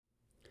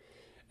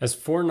As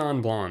four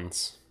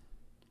non-blondes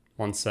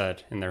once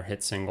said in their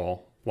hit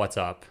single, "What's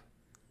Up?"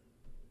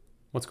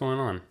 What's going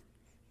on?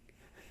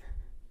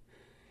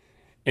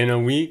 In a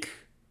week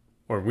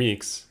or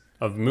weeks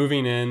of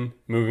moving in,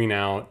 moving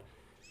out,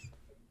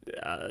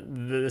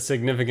 the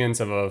significance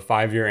of a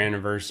 5-year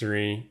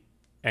anniversary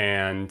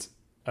and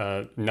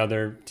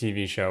another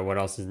TV show, what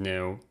else is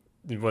new?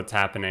 What's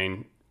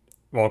happening?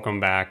 Welcome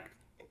back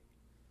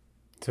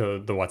to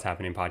the What's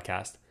Happening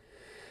podcast.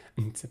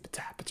 What's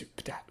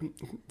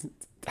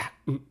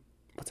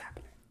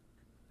happening?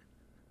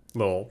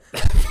 Little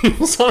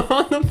song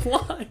on the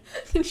fly.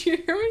 Did you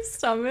hear my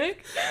stomach?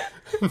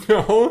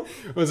 No?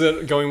 Was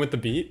it going with the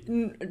beat?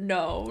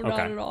 No, not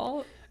Okay. at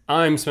all.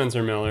 I'm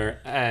Spencer Miller,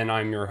 and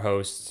I'm your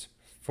host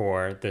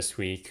for this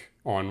week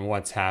on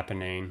What's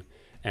Happening.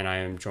 And I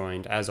am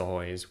joined, as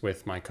always,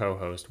 with my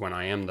co-host when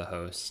I am the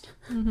host,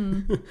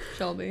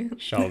 Shelby.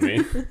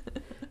 Shelby.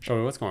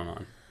 Shelby, what's going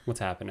on? What's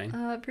happening?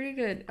 Pretty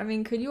good. I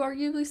mean, could you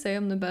arguably say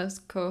I'm the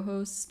best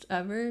co-host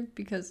ever?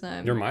 Because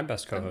I'm... You're my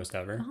best co-host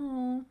ever.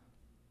 Oh,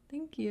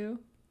 thank you.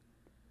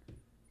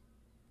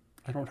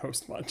 I don't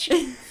host much.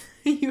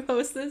 You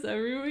host this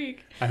every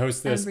week. I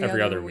host this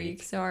every other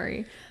week.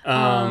 Sorry.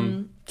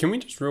 Can we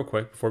just real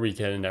quick, before we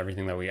get into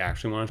everything that we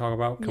actually want to talk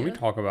about, can we Yeah.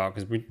 talk about,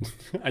 because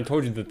I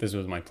told you that this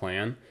was my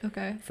plan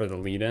Okay. for the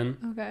lead-in.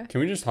 Okay. Can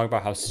we just talk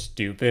about how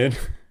stupid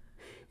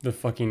the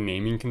fucking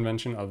naming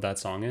convention of that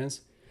song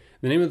is?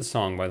 The name of the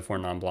song by the Four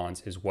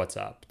Non-Blondes is What's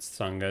Up. The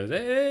song goes,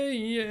 hey,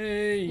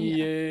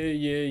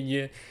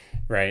 yeah.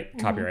 Right?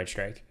 Copyright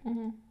strike.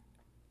 The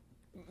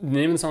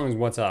name of the song is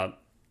What's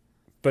Up,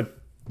 but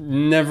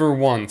never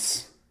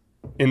once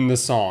in the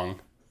song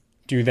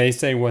do they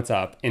say what's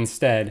up,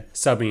 instead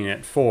subbing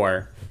it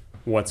for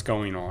what's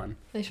going on.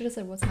 They should have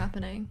said what's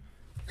happening.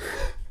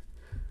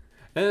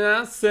 And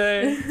I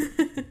say,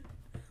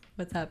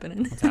 What's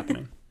happening? what's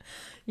happening?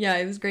 Yeah,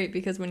 it was great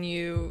because when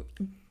you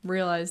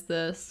realized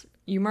this,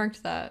 you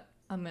marked that.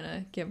 I'm going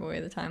to give away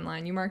the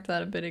timeline. You marked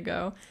that a bit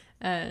ago.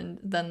 And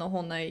then the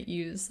whole night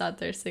you sat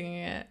there singing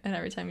it. And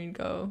every time you'd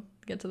go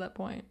get to that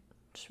point,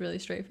 just really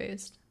straight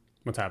faced.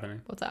 What's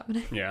happening? What's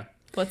happening? Yeah.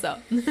 What's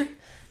up?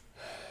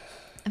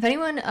 If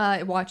anyone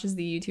watches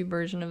the YouTube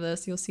version of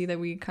this, you'll see that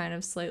we kind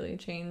of slightly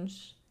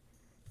changed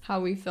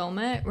how we film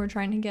it. We're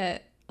trying to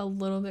get a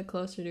little bit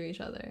closer to each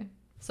other.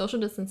 Social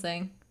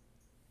distancing.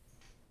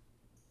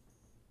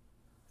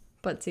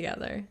 But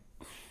together.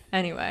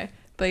 Anyway.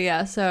 But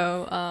yeah,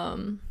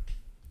 so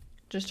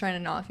just trying to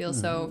not feel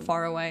so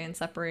far away and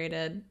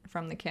separated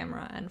from the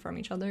camera and from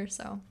each other.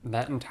 So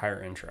That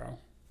entire intro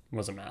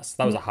was a mess.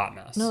 That was a hot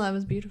mess. no, that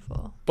was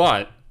beautiful.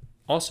 But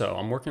also,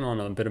 I'm working on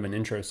a bit of an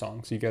intro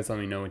song, so you guys let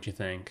me know what you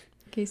think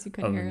In case you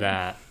couldn't hear of it.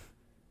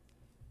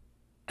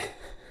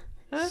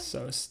 that.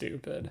 So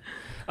stupid.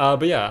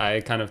 But yeah, I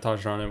kind of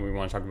touched on it. We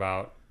want to talk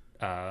about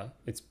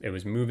it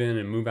was move in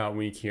and move out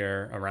week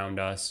here around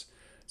us.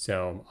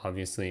 So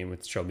obviously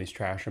with Shelby's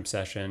trash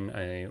obsession,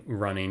 a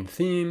running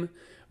theme,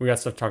 we got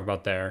stuff to talk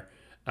about there.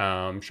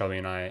 Shelby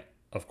and I,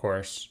 of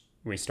course,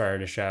 we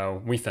started a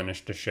show. We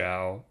finished a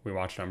show. We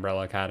watched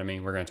Umbrella Academy.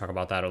 We're going to talk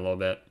about that a little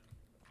bit.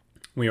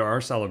 We are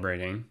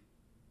celebrating.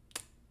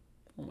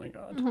 Oh my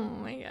God. Oh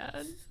my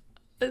god.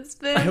 It's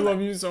been I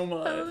love you so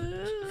much.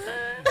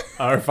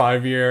 Our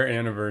 5-year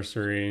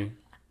anniversary.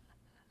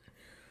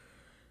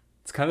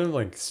 It's kind of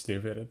like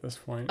stupid at this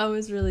point. Oh, it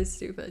was really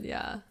stupid,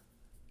 yeah.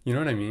 You know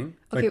what I mean?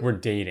 Okay, Like we're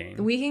dating.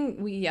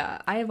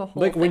 I have a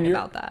whole Like, when thing you're-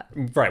 about that.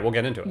 Right, we'll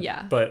get into it.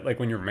 Yeah. But like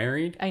when you're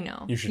married, I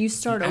know. you should You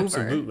start over.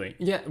 Absolutely.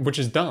 Yeah, which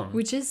is dumb.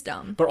 Which is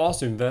dumb. But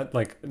also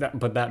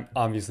that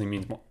obviously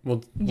means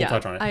we'll Yeah,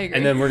 touch on it. I agree.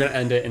 And then we're gonna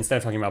end it, instead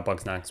of talking about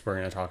Bugs Next, we're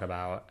gonna talk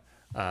about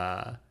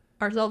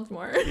Ourselves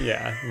more.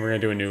 yeah, we're gonna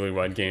do a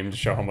newlywed game to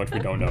show how much we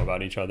don't know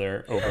about each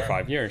other over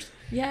 5 years.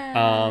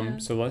 Yeah.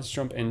 So let's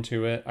jump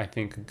into it. I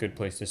think a good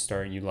place to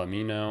start, you let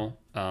me know,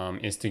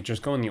 is to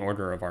just go in the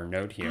order of our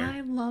note here. I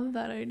love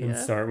that idea. And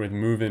start with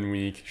move-in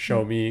week.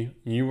 Shelby,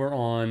 you were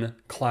on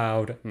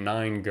cloud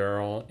 9,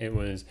 girl. It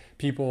was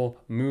people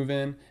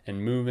moving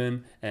and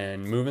moving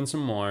and moving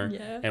some more.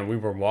 Yeah. And we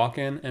were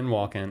walking and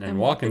walking and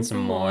walking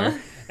some more.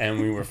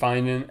 And we were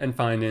finding and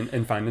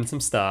finding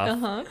some stuff.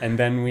 Uh-huh. And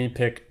then we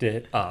picked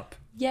it up.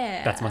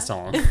 Yeah. That's my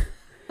song.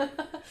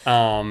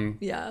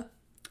 Yeah.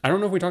 I don't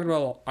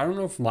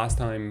know if last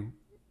time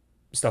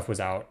stuff was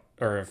out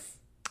or if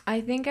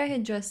I think I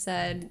had just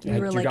said you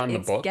Had were you like, gotten the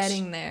it's books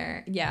getting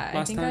there. Yeah, I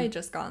last think time? I had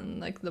just gotten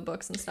like the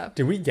books and stuff.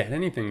 did we get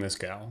anything this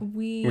go?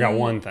 We We got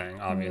one thing,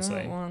 we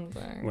obviously, got one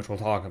thing, which we'll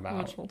talk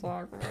about. which we'll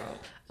talk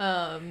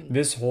about.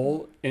 This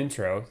whole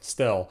intro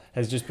still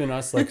has just been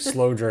us like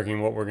slow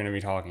jerking what we're going to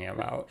be talking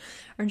about.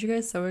 Aren't you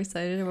guys so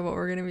excited about what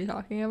we're going to be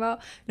talking about?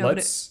 No, but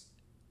Let's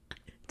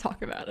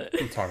talk about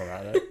it. talk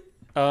about it.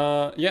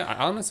 Yeah,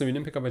 honestly, we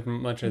didn't pick up as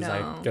much as I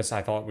No. guess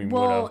I thought we would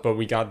Well- have. But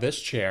we got this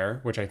chair,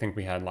 which I think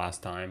we had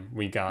last time.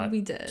 We did.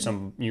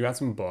 You got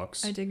some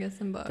books I did get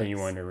some books. that you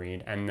wanted to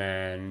read. And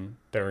then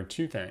there were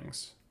 2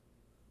 things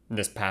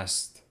this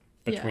past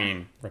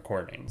between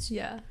recordings.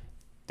 Yeah.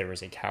 There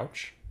was a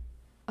couch.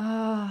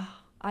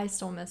 I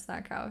still miss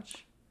that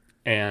couch.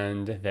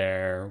 and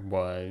there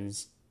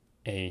was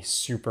a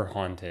super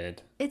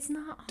haunted. It's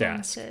not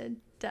Desk. haunted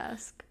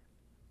desk.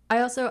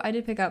 I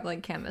did pick up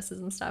like canvases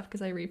and stuff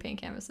because I repaint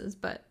canvases,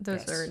 but those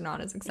Yes. are not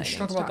as You exciting should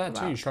talk to about that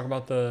talk too. You should talk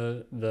about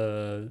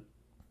the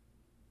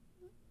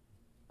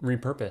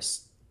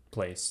repurposed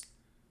place,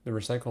 the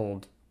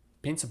recycled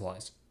paint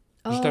supplies.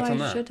 You should Oh, touch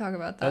on I that. should talk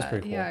about That was that.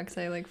 pretty cool. Yeah, because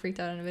I like freaked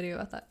out in a video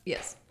about that.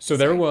 Yes. So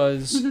there Sorry.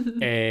 was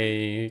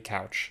a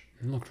couch.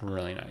 It looked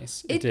really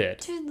nice. It did.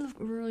 did look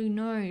really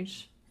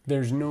nice.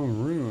 There's no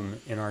room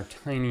in our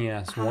tiny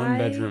ass one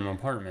bedroom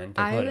apartment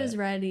to I put was it.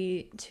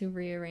 ready to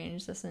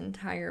rearrange this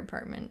entire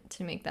apartment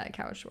to make that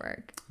couch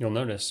work. You'll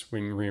notice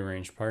we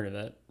rearranged part of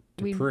it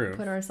to We prove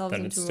put ourselves that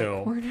it into a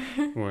still corner.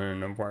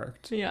 wouldn't have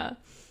worked. Yeah.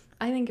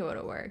 I think it would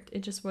have worked. It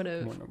just would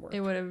have Wouldn't have worked.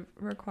 it would have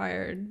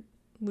required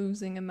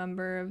losing a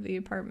member of the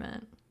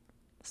apartment.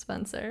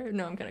 Spencer.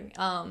 No, I'm kidding.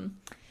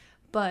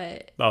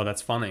 But Oh,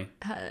 that's funny.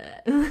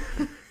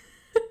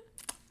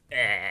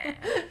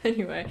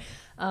 anyway,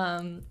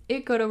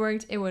 it could have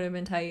worked. It would have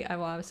been tight. I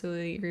will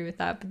absolutely agree with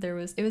that. But it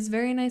was a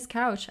very nice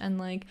couch, and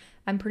like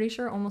I'm pretty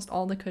sure almost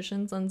all the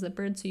cushions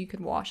unzippered so you could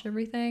wash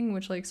everything,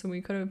 which like so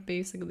we could have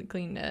basically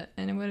cleaned it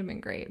and it would have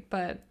been great.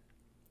 But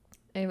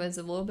it was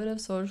a little bit of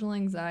social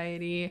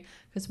anxiety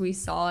because we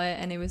saw it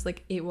and it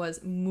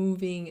was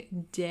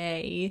moving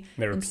day.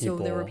 There were and so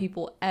there were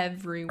people people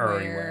everywhere,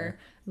 everywhere.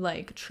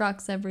 like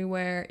trucks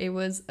everywhere. It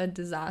was a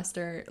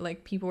disaster.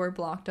 Like people were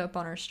blocked up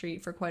on our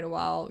street for quite a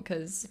while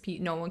because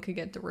no one could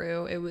get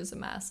through. It was a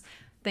mess.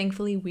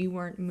 Thankfully, we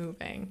weren't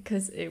moving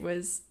because it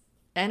was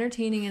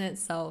entertaining in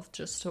itself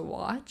just to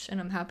watch, and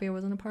I'm happy I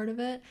wasn't a part of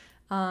it.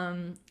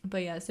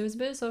 But yes, it was a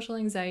bit of social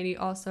anxiety.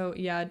 Also,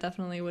 yeah,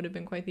 definitely would have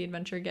been quite the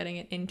adventure getting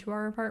it into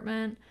our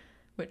apartment,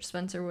 which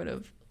Spencer would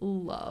have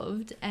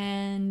loved.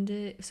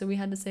 And so we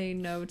had to say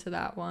no to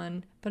that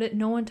one. But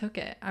no one took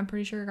it. I'm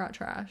pretty sure it got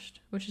trashed,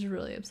 which is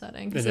really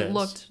upsetting because it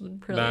looked really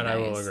that nice. I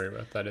will agree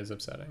with. That is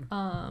upsetting.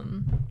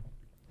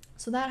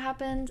 So that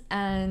happened,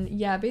 and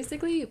yeah,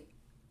 basically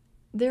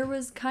there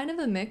was kind of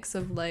a mix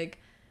of like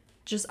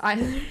just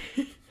either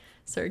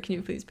sorry, can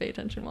you please pay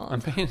attention while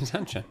I'm paying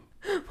attention.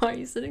 why are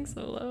you sitting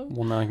so low?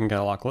 Well, now I can get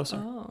a lot closer.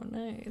 Oh,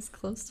 nice.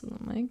 Close to the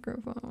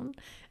microphone.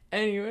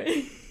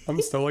 Anyway.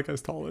 I'm still like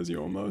as tall as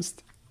you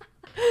almost.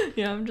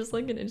 Yeah, I'm just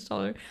like an inch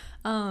taller.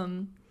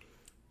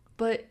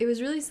 But it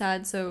was really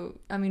sad. So,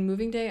 I mean,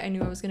 moving day, I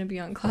knew I was going to be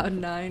on cloud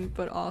 9,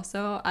 but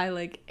also I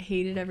like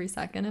hated every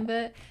second of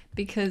it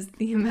because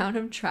the amount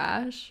of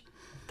trash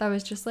that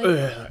was just like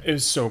Ugh, it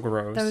was so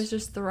gross. that was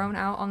just thrown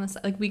out on the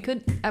side. Like we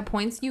could, at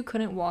points you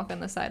couldn't walk on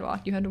the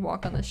sidewalk. You had to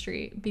walk on the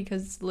street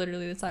because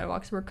literally the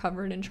sidewalks were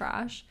covered in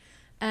trash.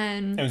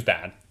 And It was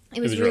bad. it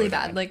was really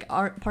bad. Like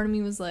part of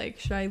me was like,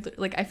 should I,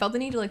 like I felt the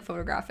need to like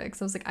photograph it.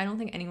 So I was like, I don't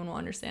think anyone will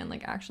understand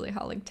like actually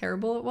how like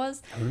terrible it was.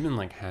 It would have been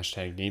like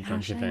hashtag deep,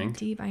 don't you Hashtag think?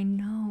 deep, I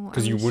know.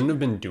 Because you wouldn't have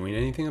been doing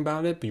anything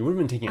about it, but you would have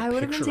been taking a I picture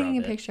would have been taking a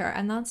of it. picture,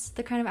 and that's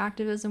the kind of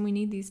activism we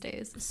need these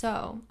days.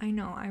 So I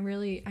know, I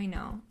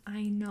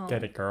know.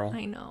 Get it, girl.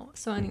 I know.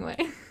 So anyway,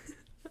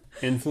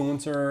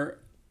 Influencer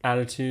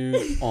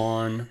attitude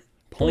on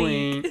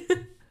point.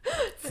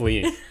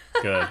 Fleek.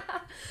 Good.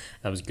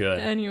 That was good.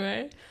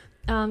 anyway,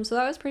 so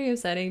that was pretty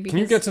upsetting. Because, Can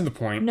you get to the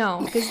point?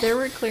 No, because there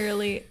were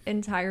clearly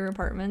entire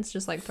apartments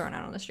just like thrown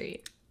out on the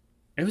street.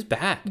 It was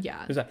bad.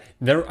 Yeah. It was bad.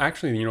 There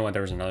actually, you know what?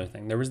 There was another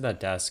thing. There was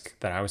that desk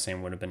that I was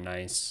saying would have been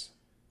nice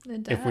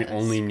if we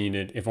only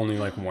needed, if only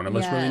like one of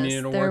us really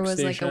needed a workstation. There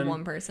was like a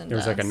one-person. There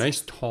was like a desk.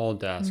 nice tall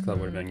desk that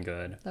would have been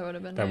good. That would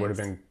have been. That nice. would have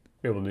been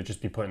able to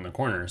just be put in the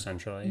corner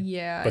essentially.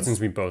 Yeah. But since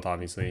we both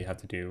obviously have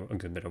to do a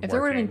good bit of If working.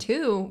 there would have been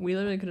two, we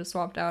literally could have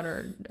swapped out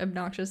our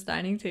obnoxious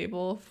dining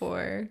table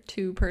for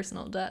two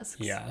personal desks.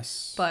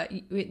 Yes. But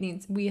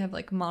we have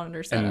like monitor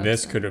setups. And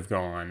this could have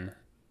gone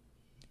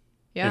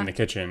yeah. in the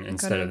kitchen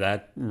instead of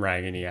that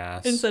raggedy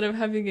ass. Instead of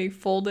having a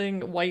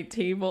folding white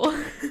table.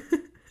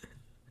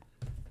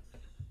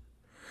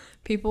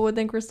 People would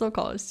think we're still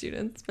college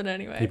students, but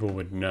anyway. People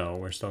would know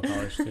we're still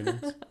college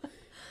students.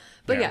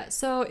 But yeah,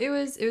 so it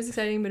was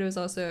exciting, but it was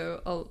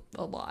also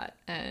a lot.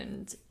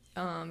 And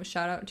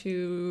shout out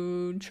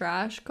to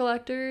trash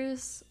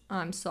collectors.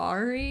 I'm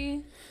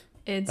sorry.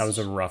 That was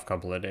a rough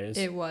couple of days.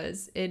 It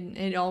was.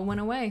 It all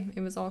went away.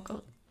 It was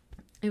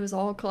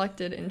all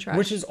collected in trash.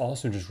 Which is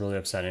also just really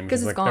upsetting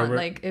because it's like, gone.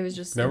 It was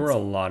just. There were a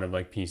lot of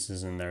like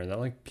pieces in there that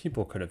like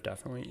people could have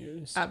definitely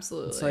used.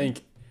 Absolutely. It's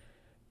like,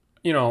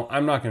 you know,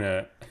 I'm not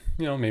gonna,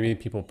 you know, maybe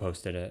people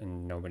posted it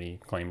and nobody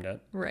claimed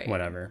it. Right.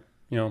 Whatever.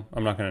 You know,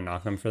 I'm not gonna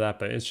knock them for that,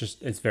 but it's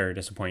very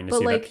disappointing to But,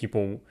 see like,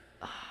 that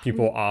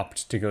people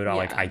opt to go to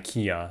like Yeah.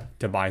 IKEA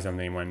to buy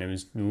something when it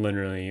was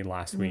literally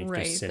last week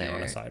right just sitting there.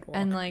 on a sidewalk.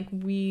 And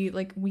we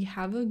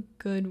have a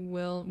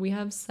Goodwill. We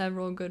have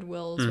several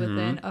Goodwills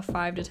within a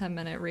 5 to 10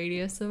 minute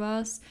radius of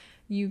us.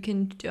 You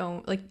can't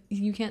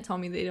tell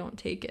me they don't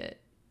take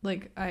it.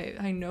 Like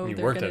I know You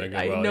they're worked gonna. at a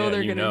Goodwill, I know yeah,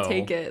 they're you gonna know.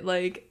 take it.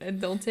 Like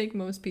they'll take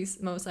most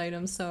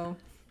items. So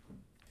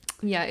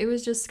yeah, it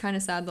was just kind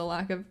of sad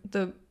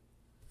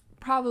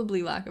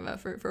probably lack of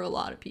effort for a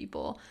lot of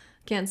people.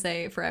 Can't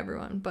say for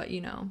everyone, but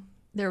you know,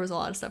 there was a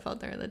lot of stuff out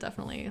there that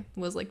definitely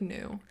was like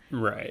new.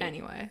 Right.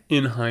 Anyway.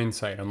 In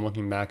hindsight, I'm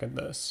looking back at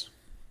this.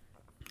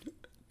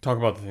 Talk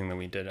about the thing that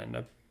we did end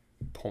up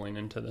pulling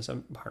into this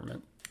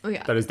apartment. Oh,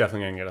 yeah. That is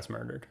definitely going to get us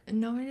murdered.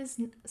 No, it is.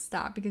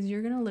 Stop, because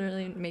you're going to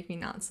literally make me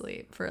not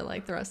sleep for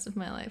like the rest of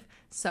my life.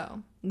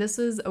 So this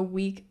was a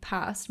week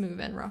past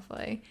move-in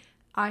roughly.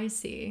 I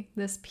see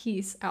this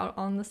piece out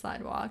on the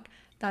sidewalk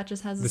that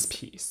just has this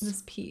piece.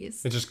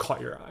 It just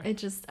caught your eye. I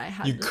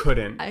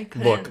couldn't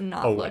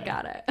look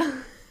at it.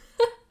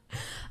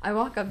 I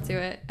walk up to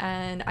it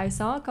and I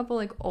saw a couple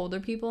like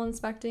older people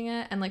inspecting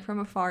it, and like from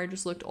afar it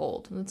just looked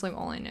old. That's like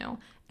all I knew.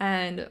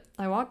 And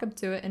I walk up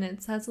to it and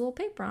it has a little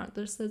paper on it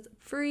that says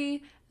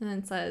free, and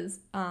then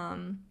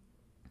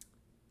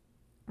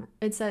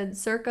it said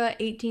circa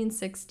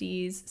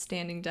 1860s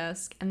standing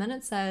desk, and then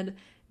it said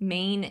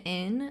main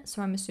inn,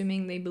 so I'm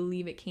assuming they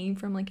believe it came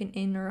from like an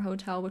inn or a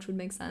hotel, which would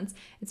make sense.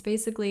 It's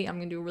basically, I'm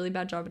gonna do a really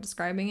bad job of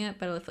describing it,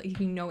 but if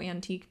you know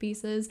antique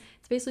pieces,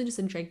 it's basically just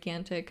a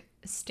gigantic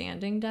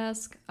standing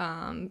desk,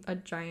 a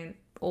giant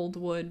old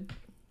wood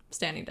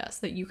standing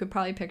desk that you could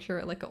probably picture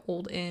at like an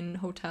old inn,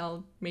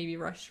 hotel, maybe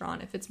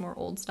restaurant if it's more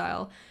old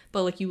style,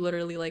 but like you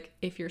literally, like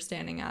if you're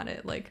standing at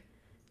it, like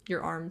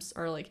your arms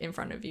are like in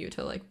front of you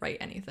to like write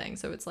anything,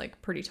 so it's like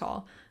pretty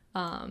tall.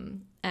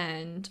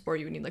 Or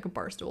you would need like a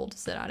bar stool to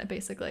sit at it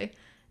basically.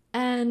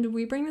 And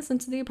we bring this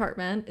into the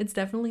apartment. It's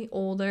definitely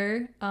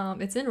older.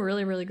 It's in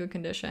really, really good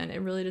condition. It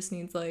really just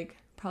needs like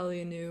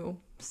probably a new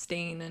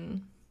stain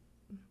and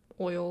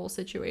oil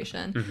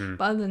situation. Mm-hmm.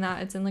 But other than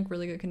that, it's in like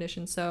really good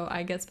condition. So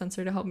I get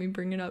Spencer to help me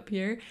bring it up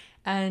here,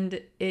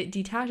 and it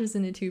detaches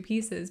into two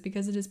pieces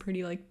because it is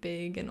pretty like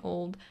big and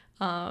old.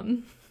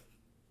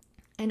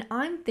 And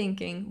I'm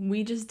thinking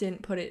we just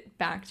didn't put it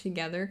back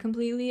together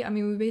completely. I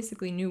mean, we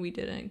basically knew we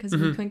didn't because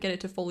we couldn't get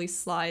it to fully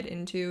slide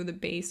into the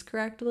base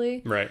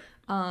correctly. Right.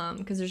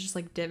 Because there's just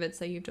like divots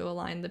that you have to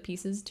align the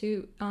pieces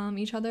to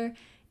each other.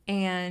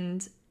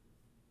 And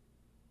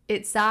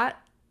it sat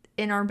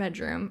in our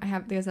bedroom.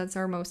 Because that's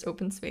our most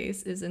open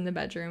space is in the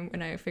bedroom.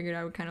 And I figured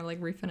I would kind of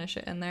like refinish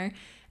it in there.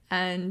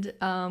 And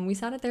we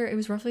sat it there. It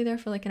was roughly there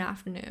for like an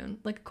afternoon,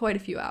 like quite a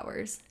few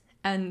hours.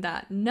 And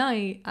that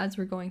night, as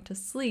we're going to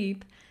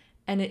sleep,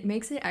 and it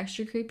makes it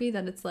extra creepy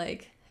that it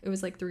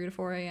was like 3 to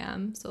 4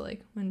 a.m. So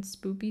like when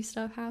spoopy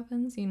stuff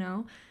happens, you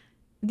know,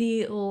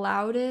 the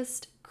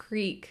loudest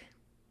creak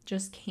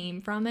just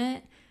came from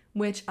it,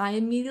 which I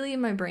immediately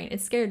in my brain,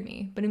 it scared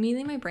me, but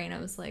immediately in my brain, I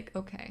was like,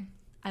 okay,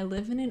 I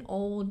live in an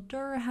old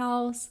Dura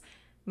house.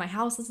 My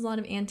house has a lot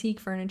of antique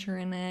furniture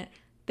in it.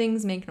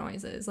 Things make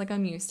noises. Like,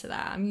 I'm used to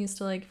that. I'm used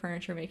to like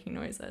furniture making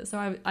noises.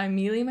 So I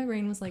immediately in my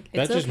brain was like, it's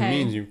okay. That just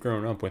means you've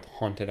grown up with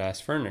haunted ass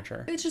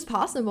furniture. It's just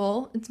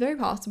possible. It's very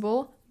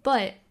possible.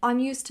 But I'm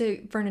used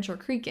to furniture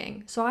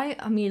creaking. So I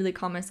immediately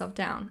calm myself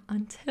down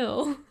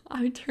until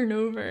I turn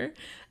over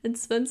and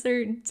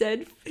Spencer,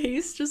 dead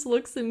face, just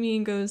looks at me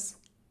and goes,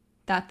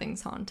 that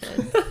thing's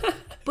haunted.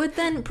 But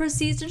then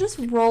proceeds to just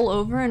roll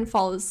over and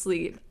fall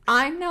asleep.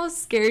 I'm now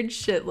scared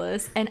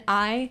shitless, and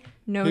I,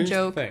 no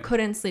joke,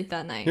 couldn't sleep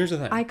that night. Here's the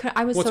thing.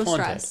 I was What's so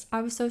haunted? stressed.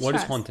 I was so stressed. What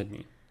does haunted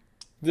mean?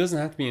 It doesn't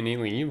have to be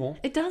innately evil.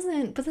 It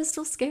doesn't, but that's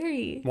still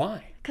scary.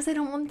 Why? Because I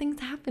don't want things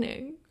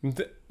happening.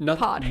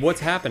 Pod. What's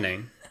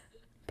happening?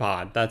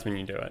 Pod. That's when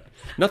you do it.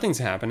 Nothing's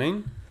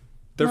happening.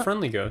 They're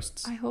friendly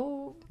ghosts. I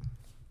hope.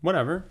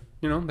 Whatever.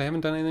 You know, they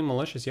haven't done anything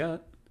malicious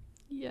yet.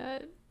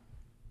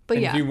 But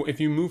and yeah.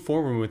 If you move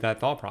forward with that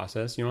thought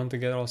process, you don't have to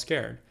get all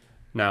scared.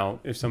 Now,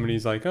 if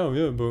somebody's like, oh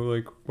yeah, but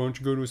like, why don't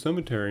you go to a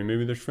cemetery?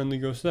 Maybe there's friendly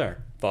ghosts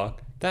there.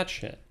 Fuck that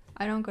shit.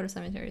 I don't go to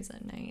cemeteries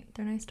at night.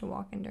 They're nice to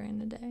walk in during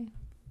the day.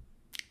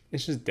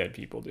 It's just dead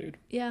people, dude.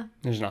 Yeah.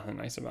 There's nothing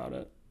nice about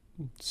it.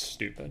 It's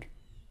stupid.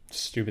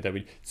 Stupid that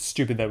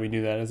we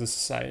do that as a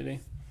society.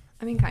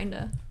 I mean,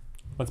 kinda.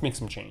 Let's make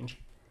some change.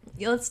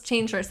 Yeah, let's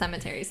change our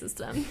cemetery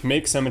system.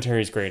 Make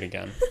cemeteries great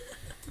again.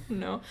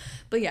 No.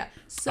 But yeah.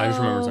 So I just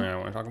remember something I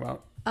want to talk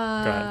about. Go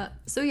ahead.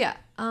 So yeah,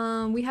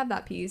 we have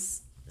that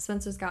piece.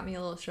 Spencer's got me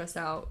a little stressed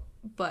out,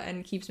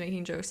 and keeps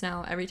making jokes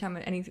now. Every time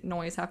any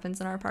noise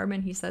happens in our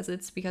apartment, he says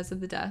it's because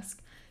of the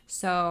desk.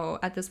 So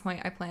at this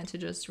point, I plan to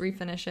just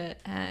refinish it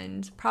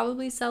and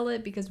probably sell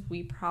it because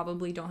we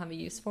probably don't have a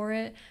use for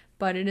it.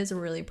 But it is a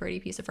really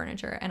pretty piece of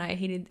furniture, and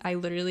I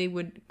literally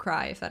would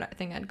cry if that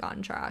thing had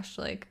gotten trashed.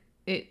 Like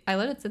I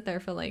let it sit there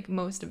for like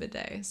most of a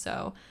day,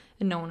 and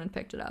no one had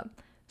picked it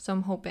up. So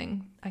I'm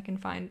hoping I can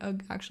find a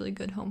actually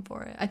good home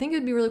for it. I think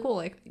it'd be really cool.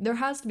 Like, there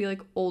has to be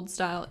like old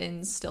style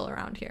inns still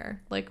around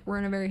here. Like, we're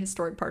in a very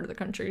historic part of the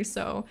country,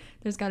 so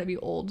there's got to be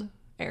old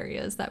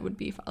areas that would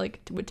be like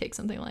would take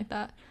something like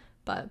that.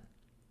 But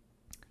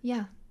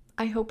yeah,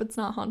 I hope it's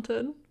not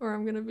haunted, or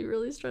I'm gonna be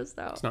really stressed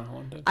out. It's not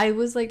haunted. I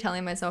was like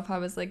telling myself I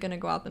was like gonna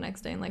go out the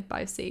next day and like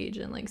buy sage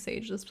and like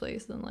sage this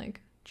place and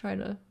like try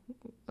to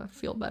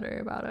feel better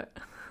about it.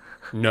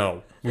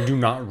 No, do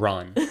not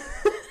run.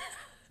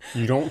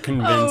 You don't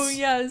convince... Oh,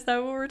 yeah. Is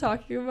that what we're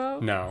talking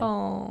about? No.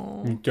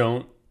 Oh. You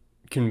don't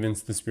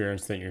convince the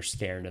spirits that you're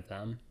scared of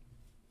them.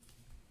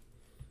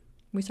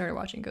 We started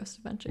watching Ghost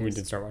Adventures. We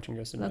did start watching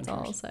Ghost Adventures. That's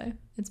all I'll say.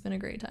 It's been a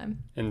great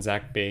time. And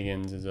Zach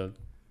Bagans is a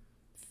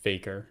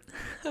faker.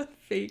 A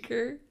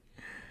faker?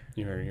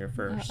 You heard it here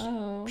first.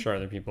 Uh-oh. I'm sure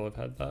other people have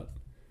had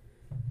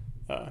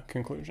that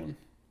conclusion.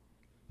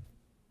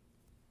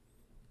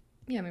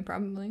 Yeah, I mean,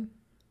 probably.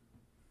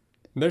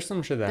 There's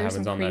some shit that There's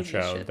happens some on that crazy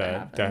show shit that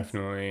happens.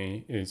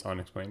 definitely is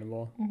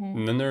unexplainable. Mm-hmm.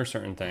 And then there are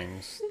certain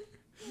things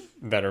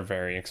that are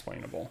very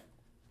explainable.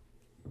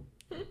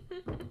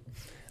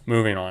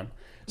 Moving on.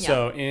 Yeah.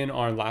 So in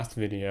our last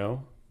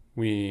video,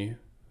 we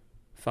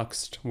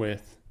fucked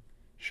with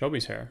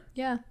Shelby's hair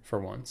Yeah, for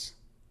once.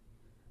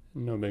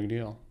 No big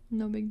deal.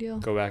 no big deal.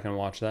 Go back and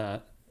watch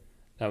that.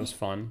 That was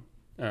fun.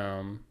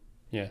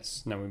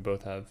 Yes, now we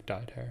both have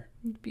dyed hair.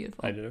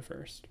 Beautiful. I did it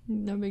first.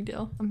 No big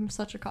deal. I'm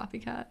such a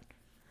copycat.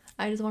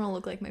 I just want to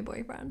look like my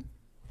boyfriend.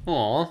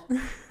 Aw.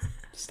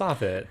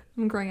 Stop it.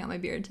 I'm growing out my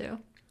beard too.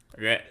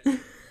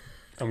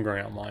 I'm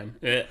growing out mine.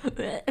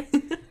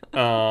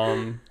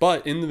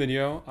 But in the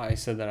video, I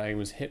said that I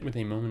was hit with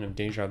a moment of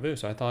deja vu.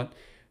 So I thought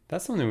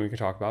that's something we could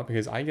talk about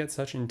because I get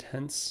such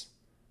intense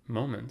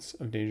moments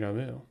of deja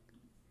vu.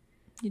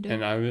 You do?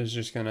 And I was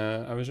just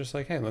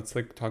like, hey, let's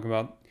like talk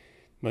about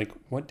like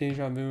what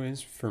deja vu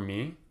is for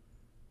me,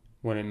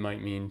 what it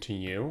might mean to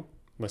you,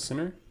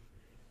 listener.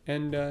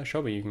 And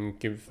Shelby, you can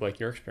give like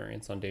your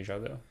experience on deja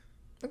vu.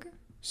 Okay.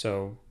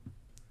 So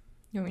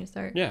You want me to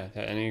start? yeah,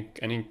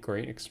 any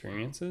great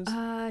experiences?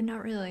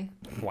 Not really.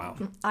 Wow.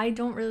 I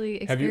don't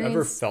really experience... Have you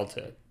ever felt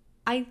it?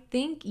 I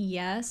think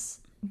yes,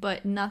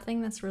 but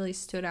nothing that's really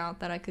stood out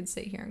that I could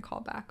sit here and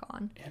call back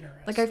on.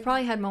 Interesting. Like, I've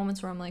probably had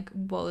moments where I'm like,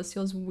 whoa, this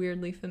feels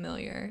weirdly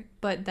familiar,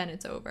 but then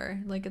it's over.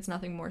 Like, it's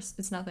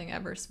nothing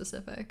ever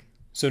specific.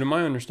 So to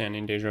my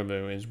understanding, deja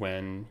vu is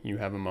when you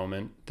have a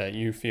moment that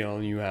you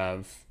feel you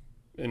have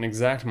an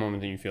exact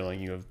moment that you feel like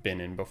you have been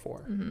in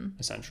before,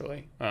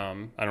 essentially. I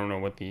don't know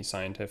what the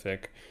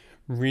scientific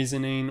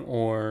reasoning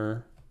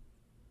or,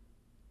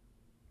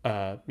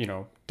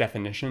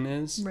 definition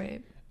is.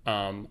 Right.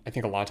 I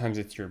think a lot of times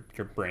it's your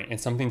brain.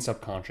 It's something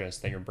subconscious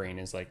that your brain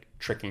is like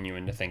tricking you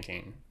into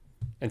thinking.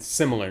 It's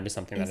similar to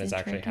something that has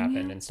actually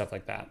happened and stuff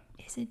like that.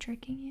 Is it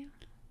tricking you?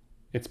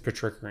 It's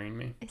patrickering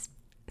me.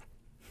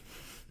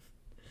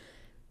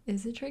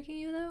 Is it tricking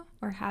you, though?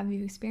 Or have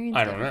you experienced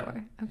I it don't know.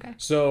 before? Okay.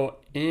 So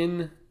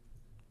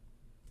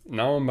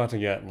now I'm about to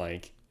get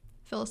like,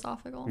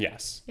 Philosophical?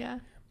 yes. Yeah.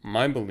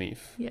 My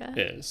belief Yeah.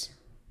 is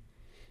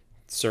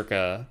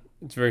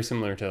it's very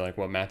similar to like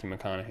what Matthew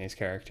McConaughey's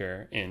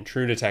character in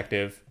True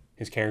Detective,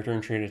 his character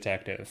in True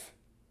Detective,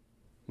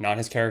 not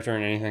his character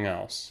in anything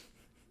else,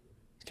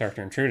 his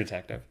character in True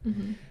Detective,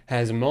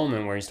 has a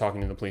moment where he's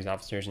talking to the police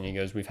officers and he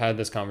goes, we've had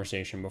this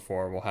conversation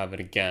before, we'll have it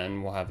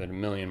again, we'll have it a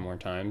million more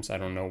times. I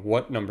don't know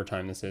what number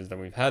time this is that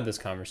we've had this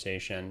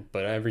conversation,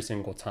 but every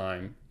single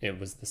time it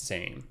was the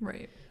same.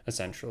 Right.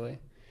 Essentially.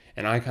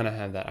 And I kind of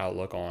have that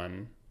outlook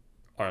on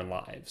our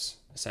lives,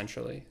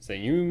 essentially. So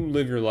you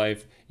live your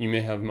life, you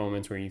may have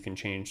moments where you can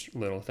change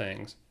little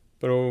things,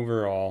 but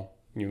overall,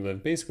 you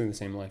live basically the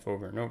same life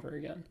over and over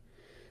again.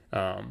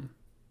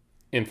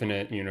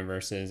 Infinite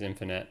universes,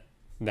 infinite,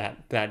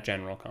 that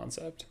general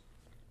concept.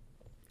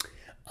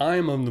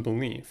 I'm of the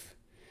belief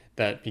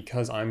that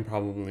because I'm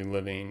probably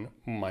living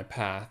my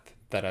path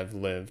that I've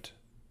lived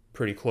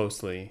pretty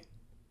closely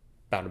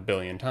about 1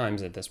 billion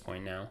times at this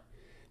point now,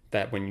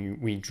 that when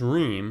we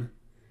dream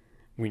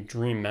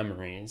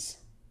memories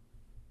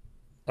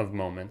of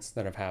moments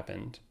that have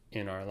happened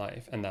in our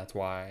life. And that's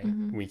why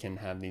we can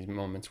have these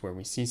moments where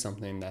we see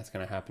something that's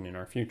going to happen in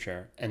our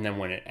future. And then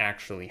when it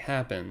actually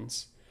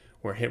happens,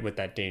 we're hit with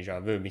that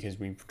deja vu because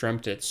we've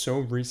dreamt it so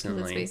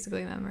recently. It's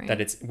basically memory. That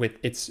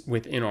it's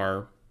within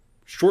our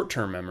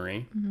short-term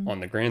memory on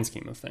the grand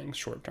scheme of things.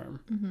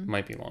 Short-term,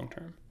 might be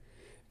long-term.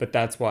 But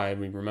that's why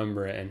we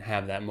remember it and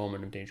have that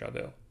moment of deja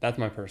vu. That's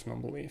my personal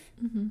belief.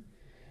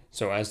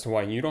 So as to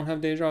why you don't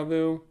have deja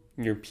vu,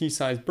 your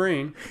pea-sized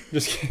brain,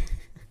 just kidding.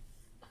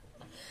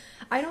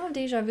 I don't have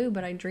deja vu,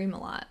 but I dream a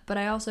lot. But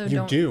I also You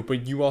don't. do,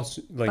 but you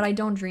also like. But I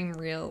don't dream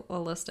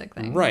realistic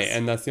things. Right,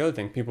 and that's the other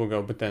thing. People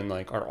go, but then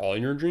like, are all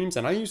your dreams?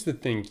 And I used to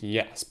think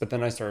yes, but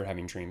then I started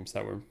having dreams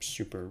that were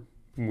super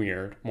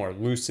weird, more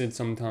lucid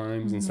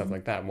sometimes and stuff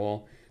like that.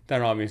 Well,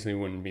 that obviously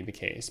wouldn't be the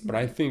case. But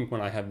I think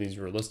when I have these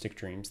realistic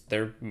dreams,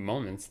 they're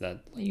moments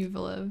that You've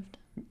lived.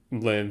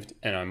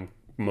 and I'm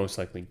most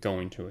likely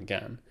going to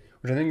again,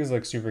 which I think is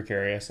like super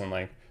curious and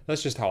like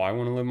that's just how I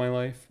want to live my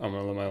life. I want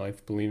to live my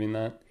life believing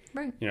that.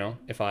 Right. You know,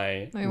 if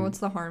I What's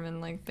the harm in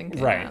like thinking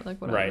right, that?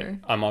 Like whatever. right.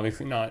 I'm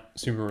obviously not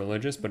super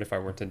religious, but if I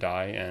were to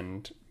die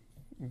and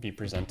be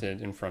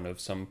presented in front of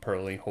some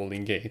pearly holy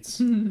gates,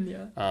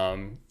 Yeah.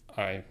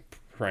 I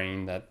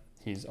praying that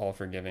he's all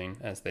forgiving,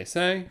 as they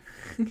say,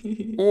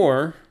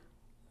 or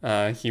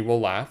he will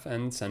laugh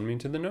and send me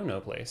to the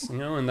no-no place. You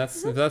know, and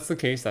if that's the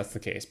case, that's the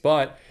case.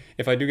 But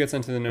if I do get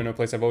sent to the no-no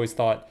place, I've always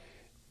thought,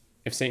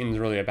 if Satan's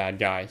really a bad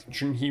guy,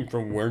 shouldn't he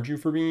reward you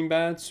for being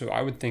bad? So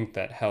I would think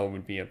that hell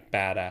would be a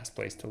badass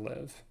place to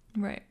live.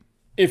 Right.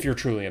 If you're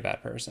truly a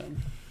bad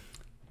person.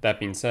 That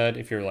being said,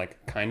 if you're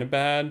like kind of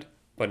bad,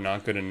 but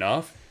not good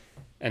enough,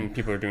 and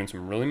people are doing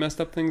some really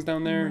messed up things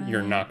down there,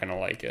 you're Right. not going to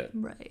like it.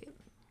 Right.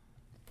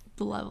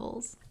 The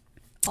levels.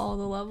 All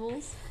the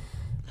levels.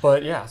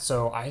 But yeah,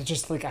 so I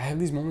just like, I have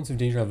these moments of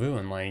deja vu,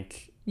 and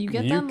like, You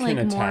get you them like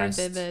can more attest-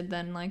 vivid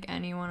than like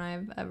anyone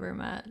I've ever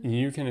met.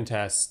 you can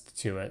attest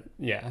to it.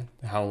 Yeah.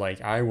 How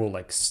like I will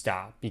like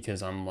stop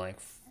because I'm like,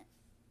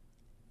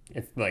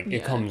 it's like, it Yeah.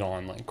 comes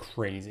on like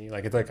crazy.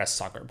 Like it's like a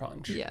sucker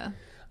punch. Yeah.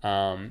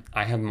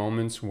 I have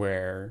moments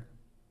where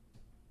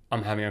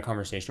I'm having a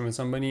conversation with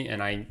somebody,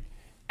 and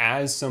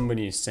as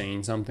somebody is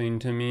saying something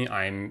to me,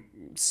 I'm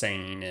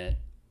saying it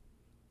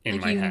in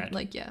like my you head.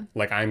 like yeah.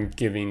 Like I'm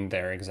giving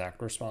their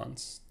exact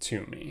response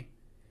to me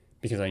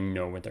because I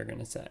know what they're going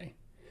to say.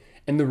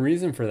 And the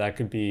reason for that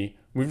could be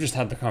we've just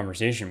had the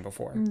conversation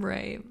before.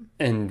 Right.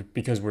 And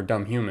because we're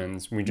dumb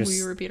humans, we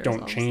just repeat don't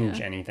ourselves, change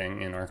yeah.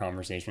 anything in our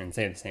conversation and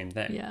say the same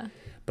thing. Yeah.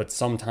 But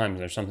sometimes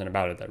there's something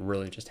about it that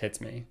really just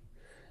hits me.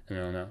 And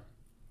I don't know.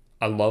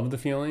 I love the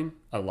feeling.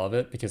 I love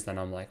it because then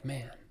I'm like,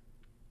 man,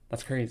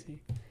 that's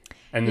crazy.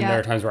 And then Yeah. there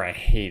are times where I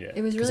hate it.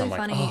 It was 'cause really I'm like,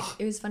 funny. "Ugh."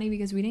 It was funny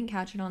because we didn't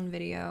catch it on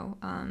video.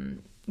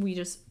 We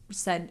just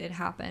said it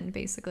happened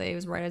basically. It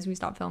was right as we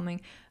stopped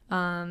filming.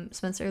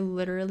 Spencer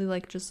literally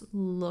like just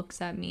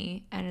looks at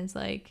me and is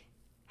like,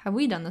 "Have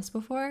we done this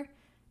before?"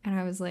 And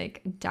I was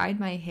like, "Dyed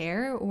my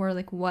hair or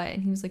like what?"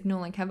 And he was like, "No,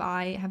 like have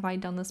I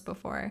done this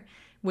before?"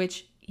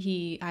 Which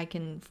I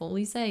can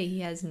fully say he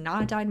has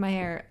not dyed my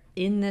hair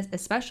in this,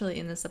 especially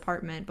in this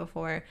apartment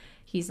before.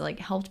 He's like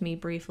helped me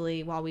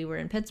briefly while we were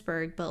in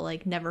Pittsburgh, but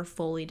like never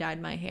fully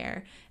dyed my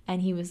hair.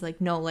 And he was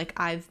like, "No, like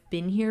I've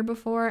been here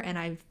before and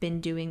I've been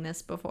doing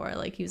this before."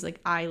 Like he was like,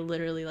 "I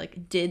literally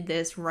like did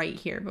this right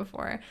here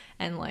before."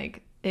 And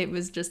like it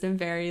was just a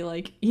very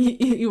like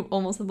you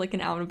almost had like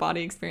an out of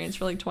body experience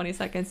for like 20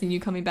 seconds, and you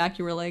coming back,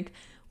 you were like,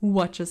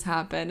 "What just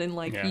happened?" And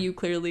like Yeah. you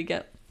clearly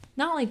get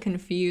not like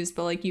confused,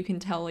 but like you can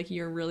tell like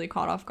you're really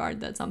caught off guard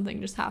that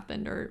something just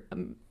happened or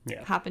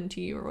Yeah. happened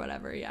to you or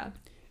whatever. Yeah.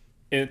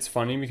 It's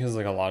funny because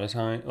like a lot of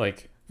time,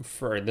 like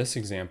for this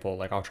example,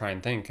 like I'll try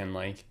and think, and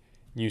like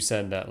you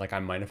said that like I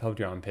might have helped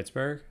you out in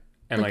Pittsburgh,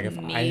 and Like, like if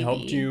I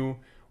helped maybe. you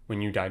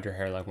when you dyed your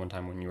hair, like one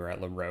time when you were at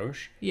La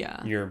Roche,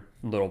 Yeah. your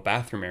little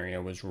bathroom area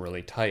was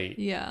really tight,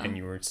 Yeah. and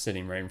you were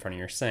sitting right in front of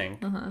your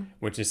sink, Uh-huh.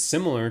 which is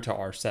similar to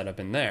our setup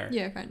in there.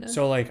 Yeah, kind of.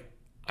 So like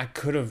I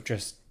could have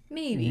just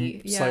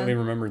Maybe. Yeah. slightly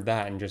remembered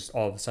that and just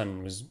all of a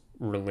sudden was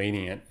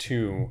relating it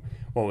to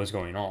what was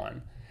going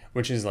on,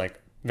 which is like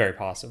very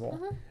possible.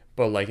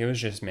 But like it was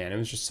just, man, it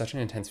was just such an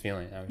intense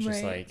feeling. I was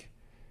just Right. like,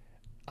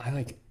 I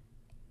like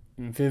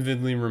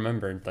vividly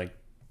remembered like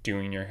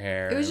doing your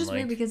hair. It was and, just like,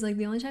 weird because like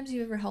the only times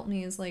you've ever helped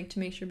me is like to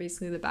make sure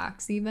basically the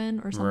back's even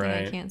or something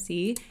I Right. can't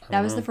see.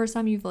 That was the know. first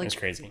time you've it's like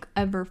crazy.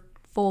 ever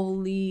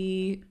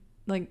fully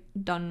like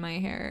done my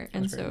hair.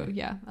 And That's so crazy.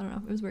 yeah, I don't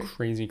know. It was weird.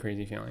 Crazy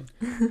feeling.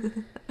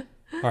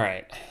 All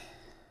right.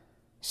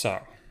 So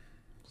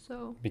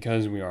So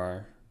because we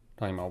are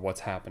talking about what's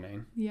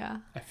happening, yeah.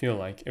 I feel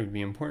like it would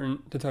be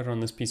important to touch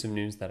on this piece of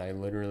news that I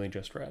literally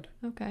just read.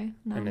 Okay.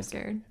 Now I'm it's-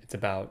 scared. It's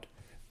about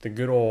the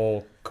good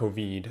old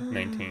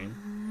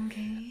COVID-19.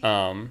 Okay.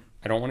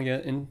 I don't want to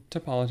get into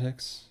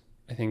politics.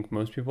 I think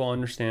most people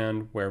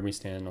understand where we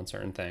stand on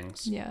certain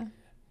things. Yeah.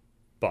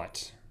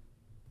 But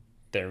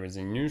there was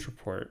a news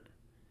report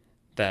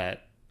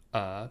that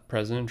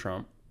President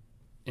Trump,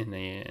 in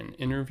an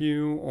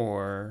interview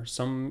or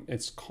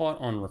it's caught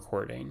on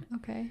recording,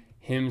 Okay.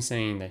 him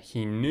saying that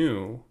he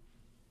knew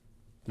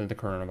that the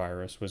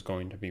coronavirus was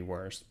going to be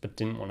worse, but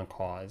didn't want to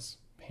cause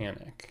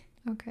panic.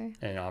 Okay.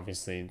 And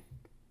obviously,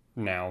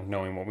 now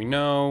knowing what we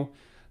know,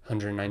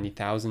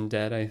 190,000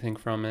 dead, I think,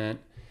 from it.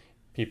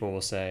 People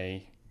will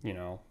say,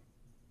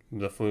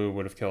 the flu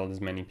would have killed as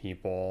many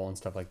people and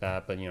stuff like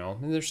that. But,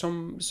 there's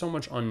so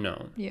much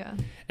unknown. Yeah.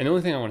 And the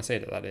only thing I want to say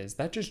to that is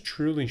that just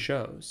truly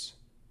shows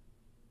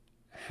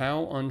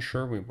how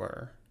unsure we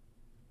were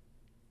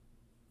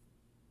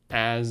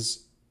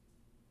as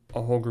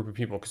a whole group of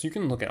people. Because you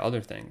can look at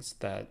other things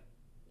that,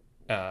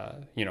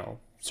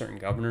 certain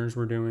governors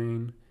were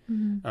doing.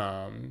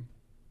 Mm-hmm.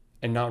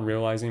 And not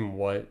realizing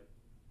what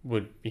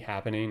would be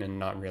happening, and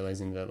not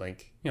realizing that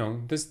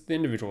the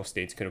individual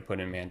states could have put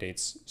in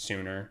mandates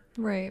sooner,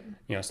 Right.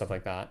 stuff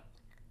like that.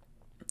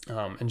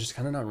 And just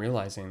kind of not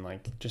realizing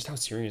just how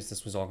serious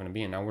this was all going to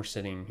be. And now we're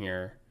sitting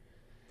here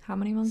How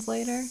many months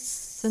later?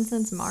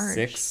 Since March.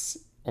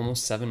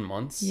 almost 7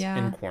 months Yeah.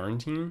 in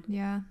quarantine.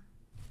 Yeah.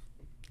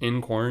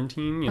 In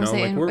quarantine, I was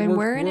saying,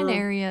 we're in an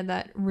area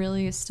that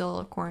really is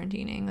still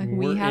quarantining. Like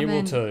we we're haven't.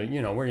 able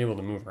to, we're able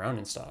to move around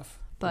and stuff.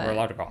 But- we're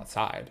allowed to go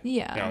outside.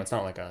 Yeah. It's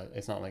not like a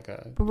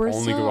But we're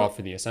only still- go out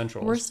for the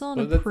essentials. We're still in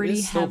But a that pretty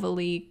is still-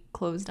 heavily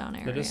closed down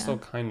area. That is still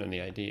kind of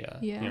the idea.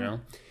 Yeah. And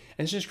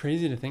it's just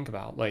crazy to think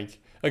about.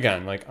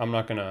 Again, I'm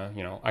not gonna,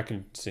 I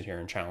could sit here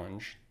and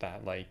challenge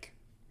that,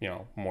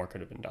 more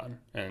could have been done.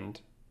 And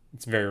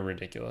it's very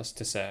ridiculous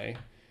to say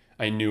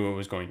I knew it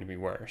was going to be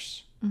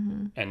worse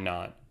and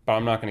not, but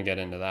I'm not going to get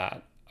into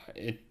that.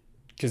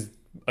 Because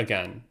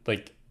again,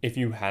 if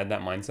you had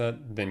that mindset,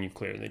 then you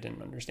clearly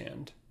didn't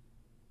understand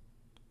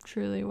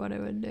Truly what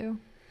it would do.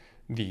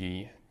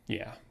 the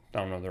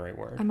don't know the right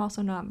word. I'm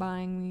also not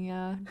buying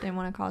the didn't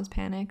want to cause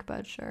panic,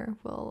 but sure,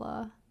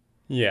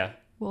 Yeah.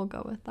 we'll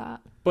go with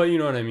that. But you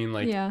know what I mean?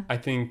 Like, Yeah. I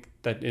think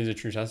that is a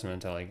true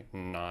testament to, like,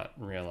 not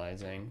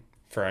realizing,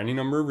 for any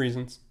number of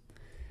reasons,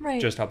 Right.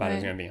 just how bad right.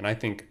 it's going to be. And I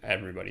think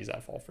everybody's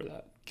at fault for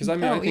that. Because, I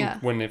mean, Oh, I think yeah.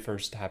 when it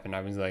first happened,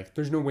 I was like,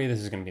 there's no way this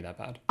is going to be that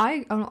bad.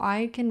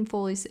 I can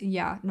fully say,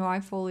 yeah, no, I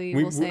fully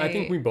will say. I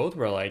think we both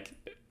were like,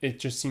 it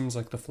just seems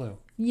like the flu.